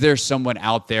 Is there someone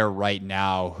out there right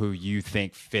now who you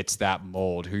think fits that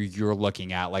mold, who you're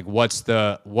looking at? Like, what's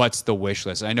the wish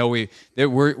list? I know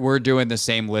we're doing the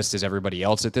same list as everybody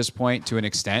else at this point to an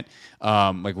extent.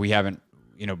 Like, we haven't,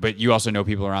 you know, but you also know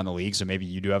people around the league, so maybe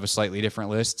you do have a slightly different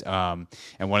list. And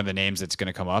one of the names that's going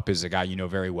to come up is a guy you know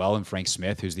very well, and Frank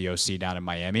Smith, who's the OC down in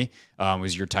Miami,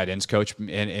 was your tight ends coach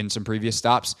in some previous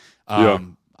stops.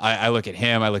 I look at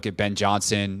him. I look at Ben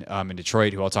Johnson in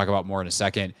Detroit, who I'll talk about more in a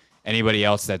second. Anybody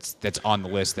else that's on the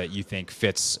list that you think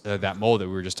fits that mold that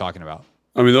we were just talking about?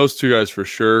 I mean, those two guys for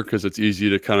sure, because it's easy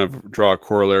to kind of draw a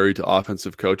corollary to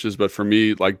offensive coaches. But for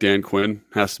me, like Dan Quinn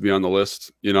has to be on the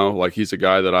list. Like he's a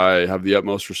guy that I have the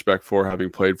utmost respect for, having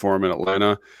played for him in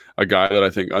Atlanta. A guy that I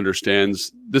think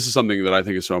understands, this is something that I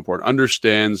think is so important,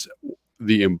 understands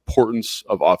the importance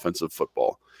of offensive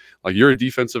football. Like you're a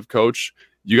defensive coach,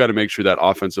 you got to make sure that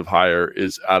offensive hire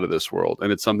is out of this world.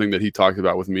 And it's something that he talked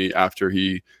about with me after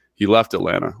he left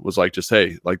Atlanta, was like, just,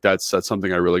 hey, like that's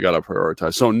something I really got to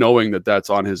prioritize. So knowing that that's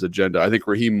on his agenda, I think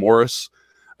Raheem Morris,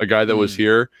 a guy that was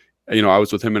here, I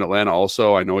was with him in Atlanta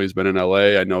also. I know he's been in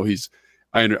LA. I know he's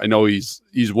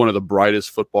one of the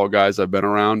brightest football guys I've been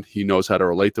around. He knows how to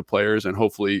relate to players, and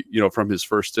hopefully, from his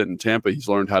first stint in Tampa, he's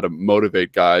learned how to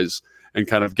motivate guys and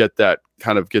kind of get that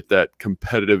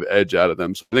competitive edge out of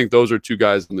them. So I think those are two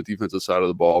guys on the defensive side of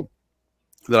the ball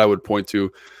that I would point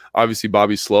to. Obviously,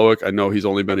 Bobby Slowick, I know he's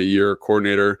only been a year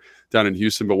coordinator down in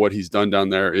Houston, but what he's done down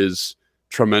there is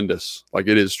tremendous. Like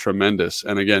it is tremendous.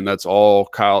 And again, that's all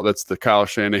Kyle. That's the Kyle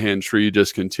Shanahan tree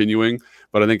just continuing.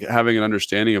 But I think having an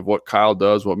understanding of what Kyle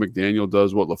does, what McDaniel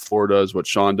does, what LaFleur does, what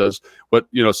Sean does, what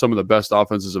some of the best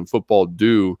offenses in football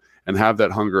do, and have that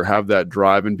hunger, have that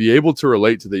drive, and be able to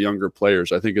relate to the younger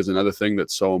players, I think is another thing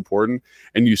that's so important.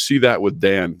 And you see that with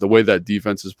Dan, the way that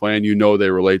defense is playing, they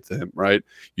relate to him, right?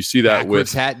 You see that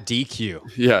with hat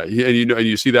DQ. Yeah. And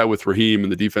you see that with Raheem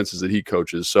and the defenses that he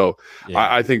coaches. So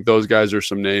yeah. I think those guys are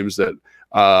some names that,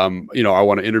 I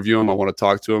want to interview them. I want to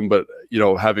talk to them, but,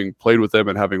 having played with them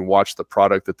and having watched the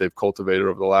product that they've cultivated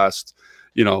over the last,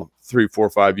 3, 4,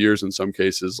 5 years, in some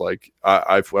cases, like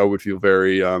I would feel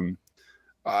very,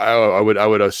 I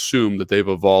would assume that they've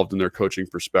evolved in their coaching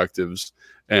perspectives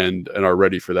and are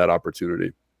ready for that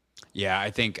opportunity. Yeah, I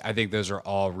think those are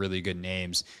all really good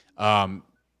names.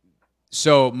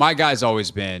 So my guy's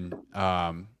always been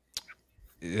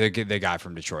the guy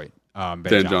from Detroit,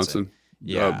 Ben Johnson.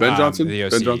 Yeah, Ben Johnson. The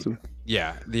OC. Ben Johnson.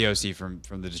 Yeah, the OC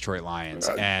from the Detroit Lions,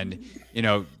 and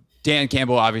Dan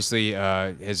Campbell obviously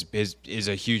is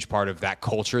a huge part of that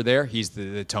culture there. He's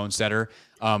the tone setter.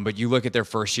 But you look at their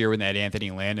first year when they had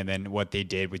Anthony Lynn, and then what they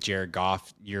did with Jared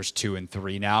Goff years 2 and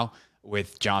 3 now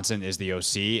with Johnson as the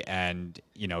OC. And,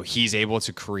 he's able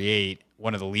to create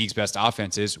one of the league's best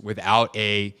offenses without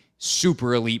a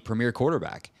super elite premier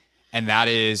quarterback. And that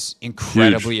is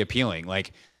incredibly appealing.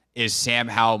 Like, is Sam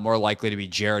Howell more likely to be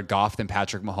Jared Goff than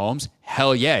Patrick Mahomes?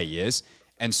 Hell yeah, he is.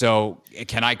 And so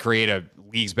can I create a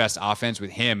league's best offense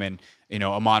with him and,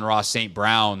 Amon-Ra St.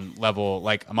 Brown level?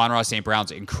 Like, Amon-Ra St.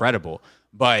 Brown's incredible.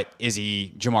 But is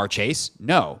he Jamar Chase?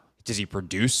 No. Does he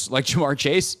produce like Jamar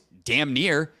Chase? Damn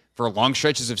near. For long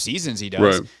stretches of seasons he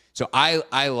does. Right. So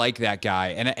I like that guy.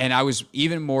 And I was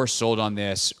even more sold on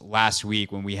this last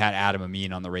week when we had Adam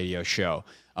Amin on the radio show.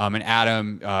 And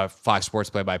Adam, Fox Sports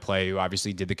play-by-play, who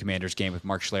obviously did the Commanders game with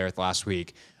Mark Schlereth last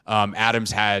week.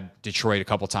 Adam's had Detroit a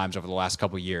couple times over the last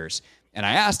couple years. And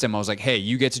I asked him, I was like, hey,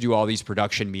 you get to do all these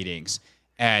production meetings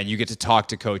and you get to talk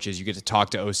to coaches, you get to talk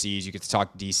to OCs, you get to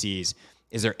talk to DCs.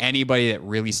 Is there anybody that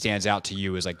really stands out to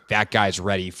you as like that guy's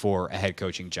ready for a head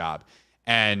coaching job?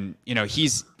 And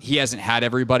he hasn't had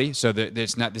everybody, so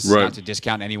this is not to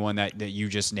discount anyone that you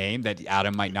just named that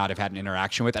Adam might not have had an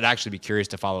interaction with. I'd actually be curious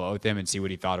to follow up with him and see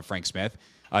what he thought of Frank Smith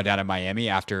down in Miami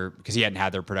because he hadn't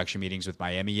had their production meetings with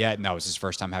Miami yet, and that was his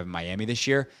first time having Miami this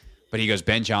year. But he goes,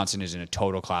 Ben Johnson is in a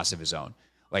total class of his own.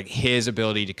 Like his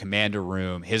ability to command a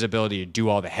room, his ability to do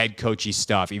all the head coachy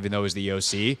stuff, even though he's the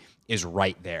OC, is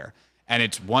right there. And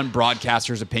it's one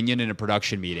broadcaster's opinion in a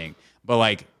production meeting. But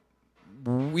like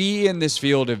we in this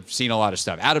field have seen a lot of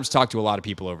stuff. Adam's talked to a lot of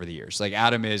people over the years. Like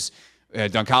Adam is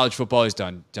done college football. He's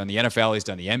done the NFL. He's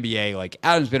done the NBA. Like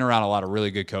Adam's been around a lot of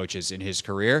really good coaches in his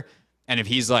career. And if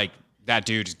he's like, that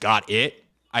dude's got it,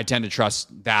 I tend to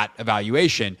trust that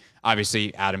evaluation.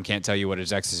 Obviously, Adam can't tell you what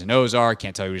his X's and O's are,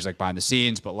 can't tell you what he's like behind the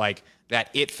scenes, but like that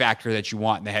it factor that you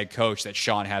want in the head coach that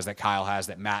Sean has, that Kyle has,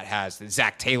 that Matt has, that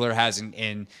Zach Taylor has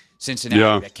in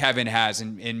Cincinnati, that Kevin has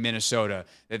in Minnesota,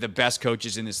 that the best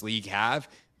coaches in this league have,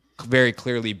 very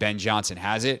clearly Ben Johnson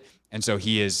has it. And so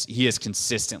he has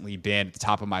consistently been at the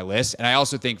top of my list. And I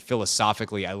also think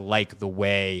philosophically, I like the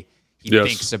way he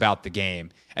thinks about the game.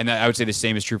 And I would say the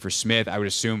same is true for Smith. I would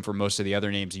assume for most of the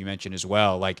other names you mentioned as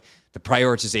well, like the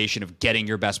prioritization of getting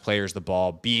your best players the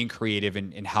ball, being creative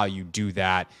in how you do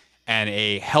that, and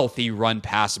a healthy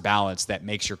run-pass balance that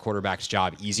makes your quarterback's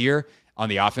job easier on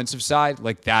the offensive side.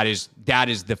 Like that is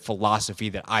the philosophy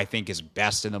that I think is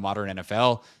best in the modern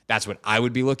NFL. That's what I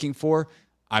would be looking for.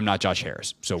 I'm not Josh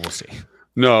Harris, so we'll see.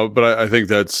 No, but I think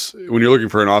that's when you're looking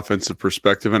for an offensive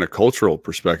perspective and a cultural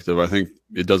perspective, I think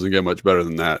it doesn't get much better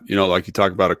than that. Like you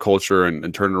talk about a culture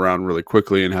and turning around really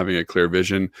quickly and having a clear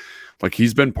vision. Like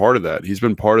he's been part of that. He's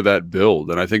been part of that build.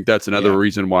 And I think that's another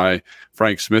reason why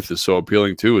Frank Smith is so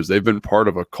appealing too, is they've been part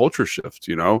of a culture shift,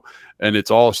 and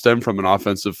it's all stemmed from an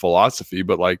offensive philosophy.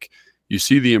 But like you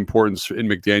see the importance in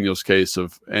McDaniel's case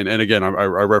of, and again, I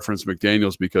reference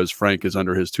McDaniel's because Frank is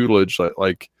under his tutelage,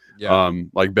 like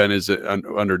Ben is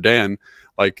under Dan.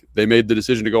 Like they made the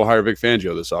decision to go hire Vic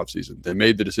Fangio this offseason. They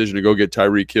made the decision to go get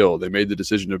Tyreek Hill. They made the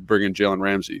decision to bring in Jalen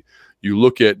Ramsey. You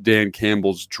look at Dan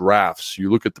Campbell's drafts. You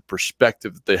look at the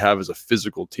perspective that they have as a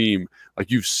physical team.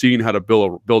 Like you've seen how to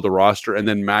build a roster and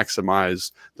then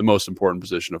maximize the most important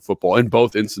position of football in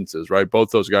both instances, right?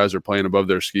 Both those guys are playing above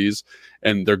their skis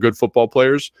and they're good football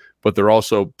players, but they're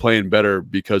also playing better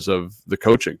because of the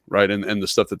coaching, right? And the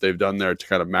stuff that they've done there to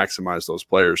kind of maximize those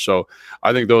players. So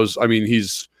I think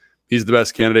he's the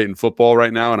best candidate in football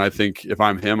right now. And I think if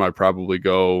I'm him, I'd probably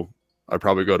go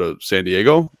to San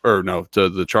Diego to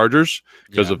the Chargers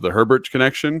because of the Herbert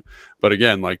connection. But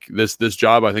again, like this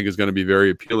job I think is going to be very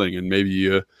appealing, and maybe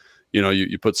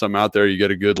you put something out there, you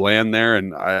get a good land there,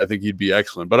 and I think he'd be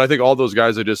excellent. But I think all those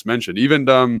guys I just mentioned,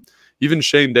 even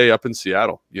Shane Day up in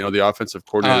Seattle, the offensive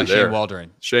coordinator there.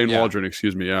 Shane Waldron,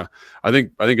 excuse me. Yeah. I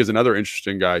think is another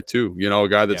interesting guy too. A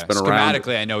guy that's been around.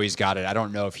 Schematically, I know he's got it. I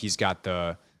don't know if he's got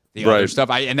the other stuff.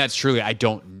 And that's truly, I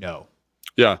don't know.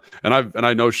 Yeah, and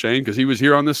I know Shane because he was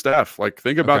here on this staff. Like,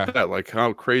 think about that. Like,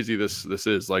 how crazy this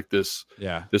is. Like this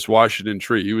Washington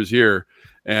tree. He was here,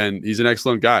 and he's an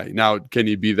excellent guy. Now, can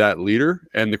he be that leader?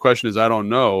 And the question is, I don't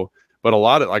know. But a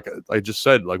lot of, like I just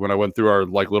said, like when I went through our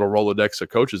like little Rolodex of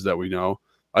coaches that we know,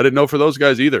 I didn't know for those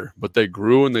guys either. But they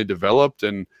grew and they developed,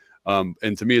 and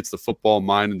to me, it's the football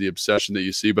mind and the obsession that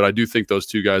you see. But I do think those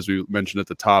two guys we mentioned at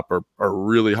the top are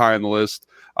really high on the list.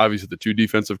 Obviously, the two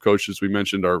defensive coaches we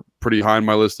mentioned are pretty high on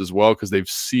my list as well because they've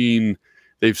seen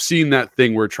that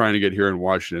thing we're trying to get here in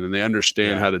Washington, and they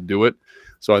understand how to do it.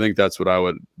 So I think that's what I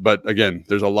would. But again,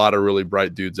 there's a lot of really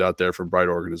bright dudes out there from bright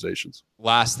organizations.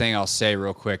 Last thing I'll say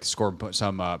real quick, score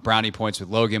some brownie points with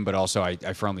Logan, but also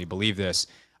I firmly believe this.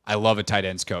 I love a tight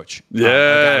ends coach. Yeah.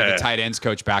 A guy with a tight ends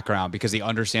coach background because he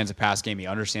understands the pass game. He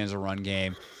understands the run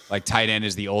game. Like tight end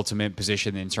is the ultimate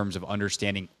position in terms of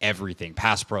understanding everything.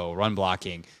 Pass pro, run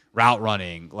blocking, route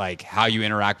running, like how you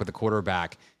interact with the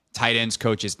quarterback. Tight ends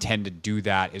coaches tend to do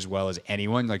that as well as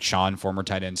anyone. Like Sean, former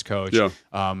tight ends coach. Yeah.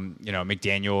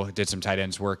 McDaniel did some tight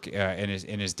ends work in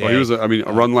his day. Well, he was, a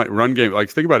run game. Like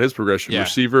think about his progression: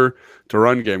 receiver to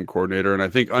run game coordinator. And I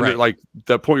think like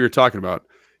that point you're talking about,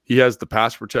 he has the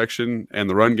pass protection and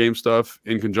the run game stuff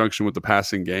in conjunction with the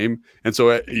passing game. And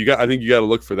so I think you got to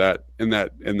look for that in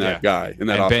that guy in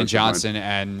that. And Ben Johnson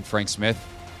and Frank Smith,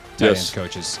 tight ends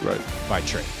coaches, by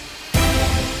trade.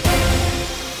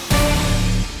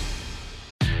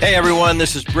 Hey everyone,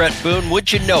 this is Brett Boone.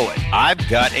 Would you know it? I've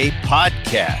got a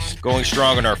podcast going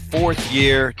strong in our 4th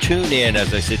year. Tune in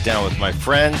as I sit down with my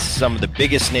friends, some of the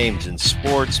biggest names in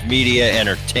sports, media,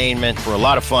 entertainment, for a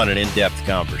lot of fun and in-depth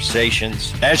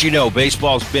conversations. As you know,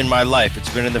 baseball's been my life.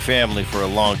 It's been in the family for a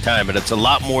long time, but it's a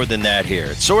lot more than that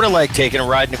here. It's sort of like taking a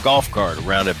ride in a golf cart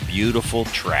around a beautiful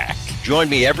track. Join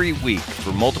me every week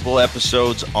for multiple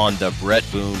episodes on the Brett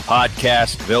Boone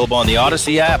Podcast, available on the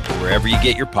Odyssey app or wherever you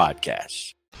get your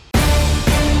podcasts.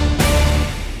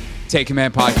 Take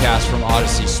Command podcast from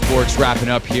Odyssey Sports, wrapping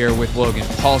up here with Logan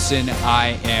Paulsen.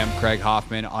 I am Craig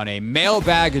Hoffman on a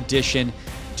mailbag edition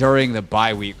during the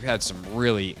bye week. We had some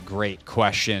really great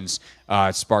questions.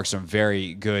 It sparked some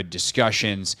very good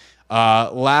discussions.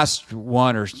 Last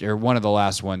one or one of the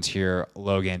last ones here,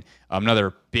 Logan,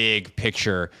 another big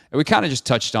picture. We kind of just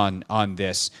touched on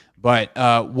this, but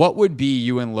what would be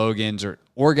you and Logan's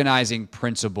organizing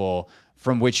principle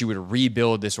from which you would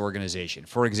rebuild this organization?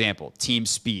 For example, team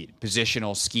speed,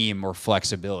 positional scheme, or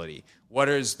flexibility. What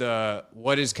is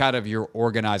kind of your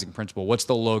organizing principle? What's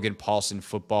the Logan Paulsen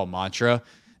football mantra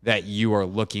that you are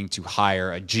looking to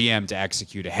hire a GM to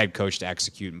execute, a head coach to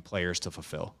execute, and players to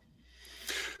fulfill?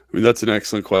 I mean, that's an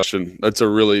excellent question. That's a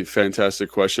really fantastic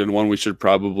question. One we should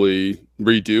probably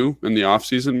redo in the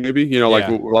offseason, maybe,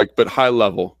 but high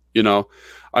level,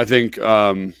 I think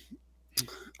I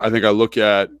look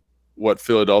at what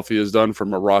Philadelphia has done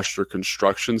from a roster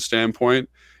construction standpoint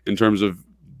in terms of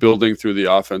building through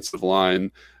the offensive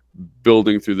line,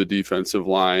 building through the defensive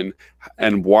line,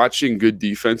 and watching good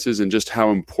defenses and just how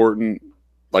important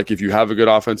like if you have a good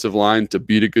offensive line, to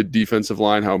beat a good defensive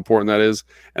line, how important that is,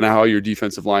 and how your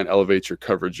defensive line elevates your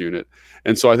coverage unit.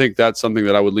 And so I think that's something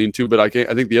that I would lean to. But I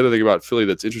think the other thing about Philly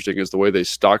that's interesting is the way they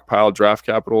stockpile draft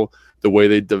capital, the way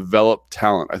they develop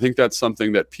talent. I think that's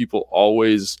something that people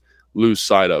always lose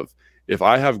sight of. If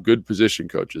I have good position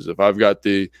coaches, if they've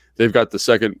got the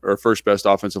second or first best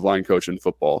offensive line coach in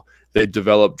football, they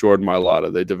develop Jordan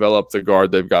Mailata, they develop the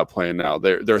guard they've got playing now.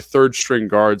 Their third string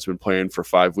guard's been playing for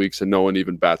 5 weeks and no one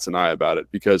even bats an eye about it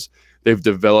because they've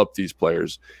developed these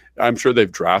players. I'm sure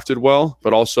they've drafted well,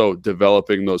 but also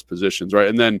developing those positions,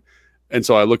 right? And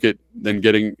so I look at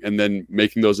then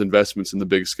making those investments in the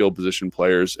big skill position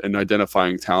players and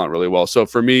identifying talent really well. So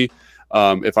for me,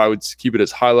 if I would keep it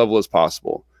as high level as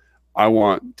possible, I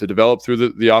want to develop through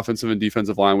the offensive and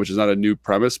defensive line, which is not a new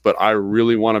premise, but I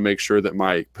really want to make sure that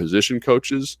my position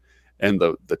coaches and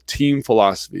the team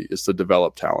philosophy is to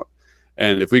develop talent.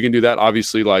 And if we can do that,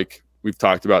 obviously, like we've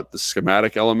talked about the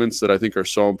schematic elements that I think are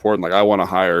so important. Like I want to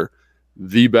hire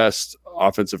the best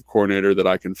offensive coordinator that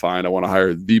I can find. I want to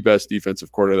hire the best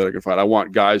defensive coordinator that I can find. I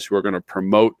want guys who are going to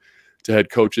promote to head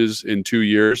coaches in 2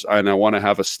 years. And I want to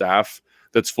have a staff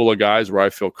that's full of guys where I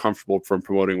feel comfortable from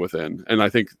promoting within. And I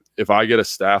think if I get a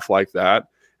staff like that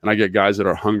and I get guys that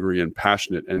are hungry and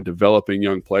passionate and developing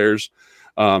young players,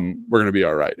 we're going to be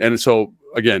all right. And so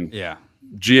again,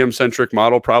 GM-centric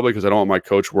model probably, because I don't want my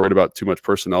coach worried about too much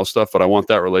personnel stuff, but I want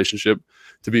that relationship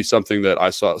to be something that I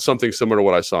saw, something similar to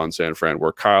what I saw in San Fran,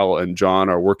 where Kyle and John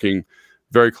are working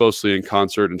very closely in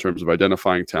concert in terms of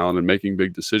identifying talent and making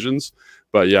big decisions.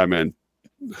 But yeah, man,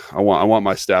 I want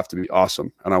my staff to be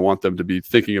awesome, and I want them to be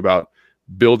thinking about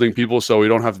building people so we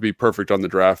don't have to be perfect on the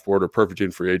draft board or perfect in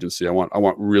free agency. I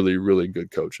want really, really good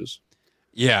coaches.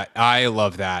 Yeah, I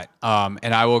love that.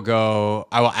 And I will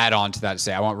add on to that to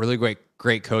say I want really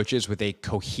great coaches with a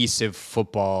cohesive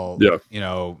football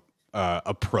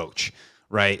approach,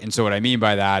 right? And so what I mean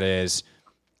by that is,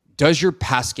 does your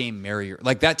pass game marry your,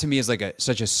 like that to me is like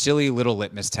such a silly little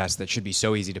litmus test that should be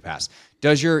so easy to pass.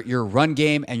 Does your run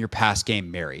game and your pass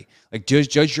game marry? Like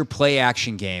does your play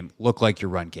action game look like your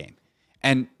run game?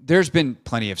 And there's been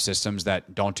plenty of systems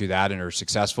that don't do that and are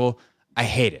successful. I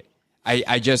hate it.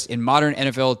 I just, in modern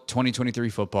NFL 2023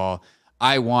 football,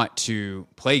 I want to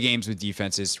play games with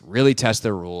defenses, really test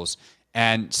their rules,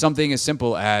 and something as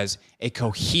simple as a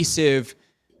cohesive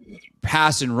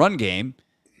pass and run game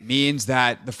means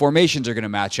that the formations are going to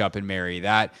match up and marry,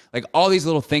 that like all these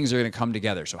little things are going to come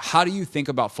together. So how do you think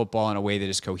about football in a way that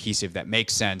is cohesive, that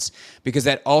makes sense? Because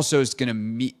that also is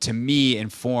going to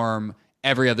inform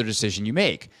every other decision you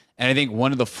make. And I think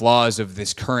one of the flaws of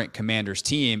this current Commanders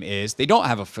team is they don't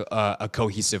have a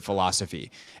cohesive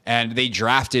philosophy, and they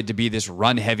drafted to be this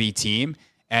run heavy team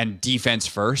and defense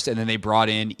first. And then they brought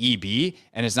in EB,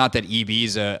 and it's not that EB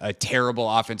is a terrible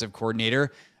offensive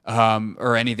coordinator,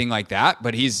 or anything like that,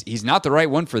 but he's not the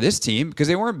right one for this team because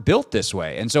they weren't built this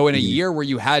way. And so in a year where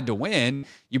you had to win,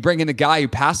 you bring in a guy who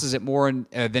passes it more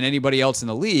than anybody else in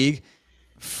the league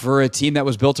for a team that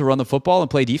was built to run the football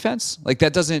and play defense. Like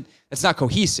that's not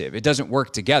cohesive. It doesn't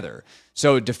work together.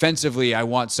 So defensively, I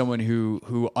want someone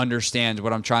who understands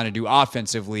what I'm trying to do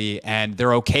offensively, and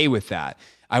they're okay with that.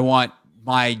 I want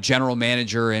my general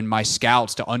manager and my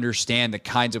scouts to understand the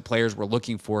kinds of players we're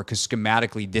looking for, because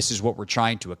schematically, this is what we're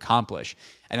trying to accomplish.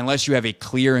 And unless you have a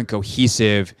clear and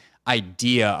cohesive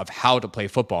idea of how to play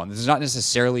football, and this is not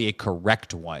necessarily a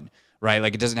correct one, right?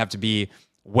 Like it doesn't have to be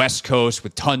West Coast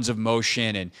with tons of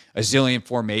motion and a zillion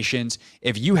formations.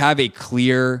 If you have a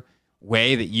clear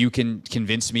way that you can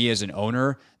convince me as an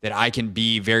owner that I can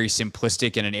be very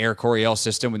simplistic in an Air Coryell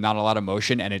system with not a lot of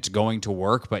motion and it's going to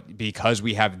work, but because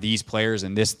we have these players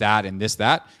and this, that, and this,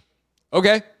 that,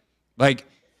 okay. Like,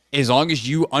 as long as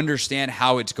you understand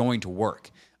how it's going to work.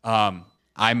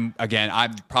 I'm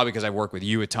probably because I work with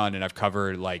you a ton and I've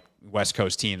covered like West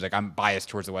Coast teams. Like I'm biased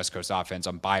towards the West Coast offense.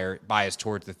 I'm biased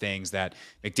towards the things that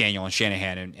McDaniel and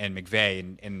Shanahan and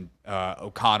McVay and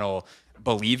O'Connell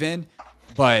believe in.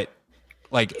 But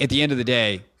like at the end of the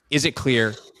day, is it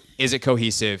clear? Is it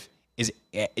cohesive?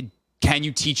 Can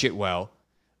you teach it well?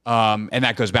 And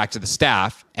that goes back to the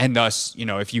staff. And thus,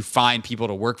 if you find people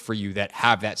to work for you that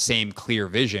have that same clear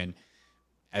vision,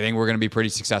 I think we're going to be pretty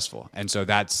successful. And so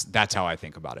that's how I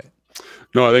think about it.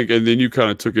 No, I think, and then you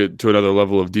kind of took it to another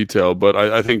level of detail. But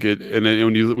I think it, and then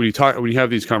when you have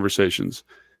these conversations,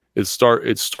 it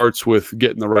starts with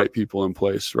getting the right people in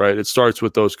place, right? It starts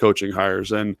with those coaching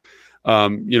hires. And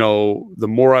the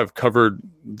more I've covered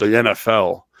the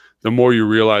NFL, the more you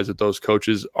realize that those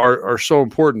coaches are so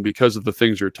important because of the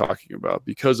things you're talking about,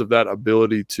 because of that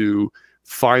ability to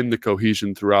find the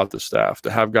cohesion throughout the staff,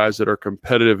 to have guys that are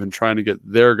competitive and trying to get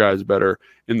their guys better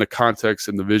in the context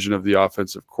and the vision of the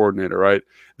offensive coordinator, right?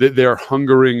 They're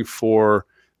hungering for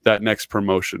that next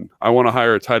promotion. I want to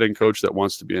hire a tight end coach that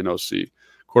wants to be an OC,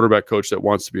 quarterback coach that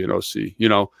wants to be an OC. You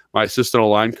know, my assistant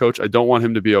line coach, I don't want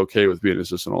him to be okay with being an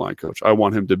assistant line coach. I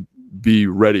want him to be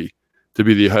ready to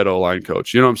be the head O-line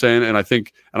coach. You know what I'm saying? And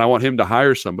I want him to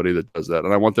hire somebody that does that.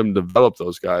 And I want them to develop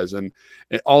those guys and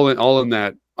all in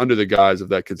that under the guise of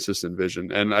that consistent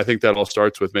vision. And I think that all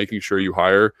starts with making sure you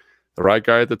hire the right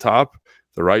guy at the top,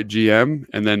 the right GM,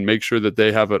 and then make sure that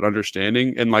they have an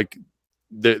understanding. And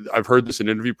I've heard this in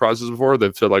interview process before.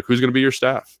 They've said who's going to be your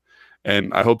staff?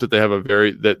 And I hope that they have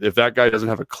that if that guy doesn't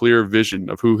have a clear vision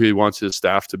of who he wants his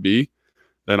staff to be,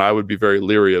 then I would be very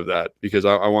leery of that, because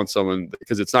I want someone,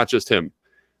 because it's not just him.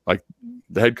 Like,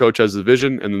 the head coach has the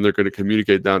vision, and then they're going to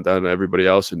communicate down to everybody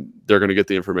else, and they're going to get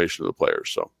the information to the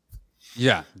players. So,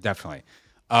 yeah, definitely.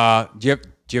 Do you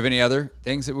have any other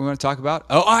things that we want to talk about?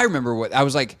 Oh, I remember what I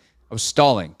was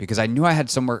stalling because I knew I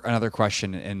had another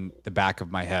question in the back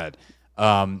of my head.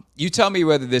 You tell me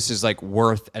whether this is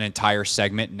worth an entire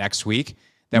segment next week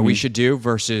that we should do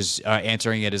versus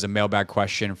answering it as a mailbag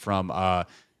question from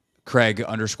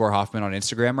Craig_Hoffman on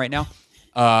Instagram right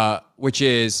now, which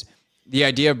is the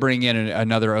idea of bringing in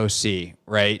another OC,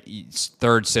 right?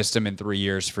 Third system in 3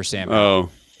 years for Sam. Oh,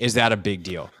 is that a big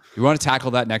deal? You want to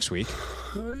tackle that next week?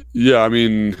 Yeah, I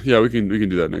mean, we can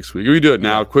do that next week. We can do it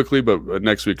now quickly, but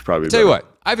next week's probably better. Tell you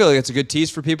what, I feel like it's a good tease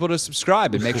for people to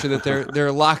subscribe and make sure that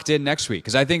they're locked in next week,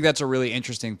 because I think that's a really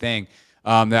interesting thing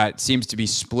that seems to be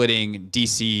splitting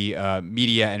DC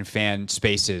media and fan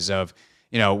spaces of,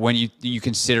 when you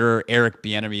consider Eric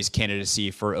Bieniemy's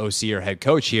candidacy for OC or head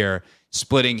coach here,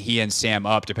 splitting he and Sam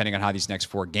up, depending on how these next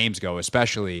 4 games go,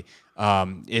 especially,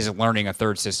 is learning a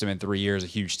third system in 3 years a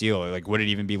huge deal? Would it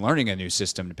even be learning a new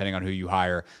system, depending on who you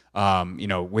hire,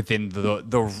 within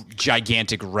the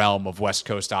gigantic realm of West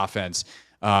Coast offense?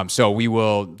 So we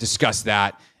will discuss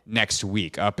that next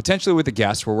week, potentially with a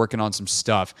guest. We're working on some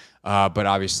stuff, but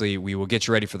obviously we will get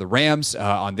you ready for the Rams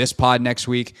on this pod next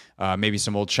week. Maybe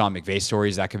some old Sean McVay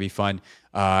stories. That could be fun.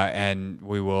 And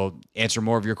we will answer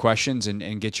more of your questions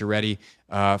and get you ready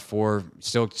for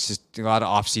still just a lot of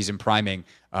off-season priming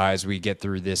as we get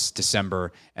through this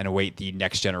December and await the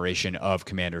next generation of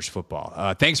Commanders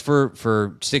football. Thanks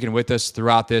for sticking with us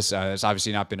throughout this. It's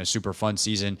obviously not been a super fun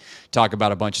season, talk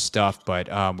about a bunch of stuff, but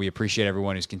we appreciate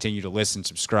everyone who's continued to listen,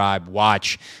 subscribe,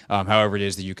 watch, however it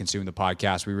is that you consume the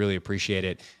podcast. We really appreciate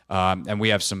it. And we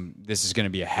have this is going to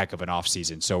be a heck of an off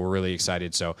season. So we're really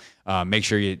excited. So make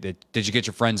sure did you get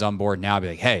your friends on board now? Be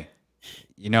like, hey,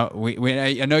 I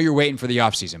know you're waiting for the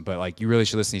off season, but you really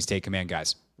should listen to these Take Command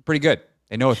guys. They're pretty good.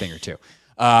 They know a thing or two.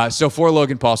 So for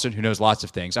Logan Paulson, who knows lots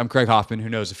of things, I'm Craig Hoffman, who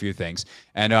knows a few things.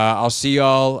 And I'll see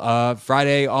y'all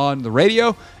Friday on the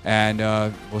radio. And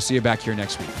we'll see you back here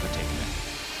next week for Take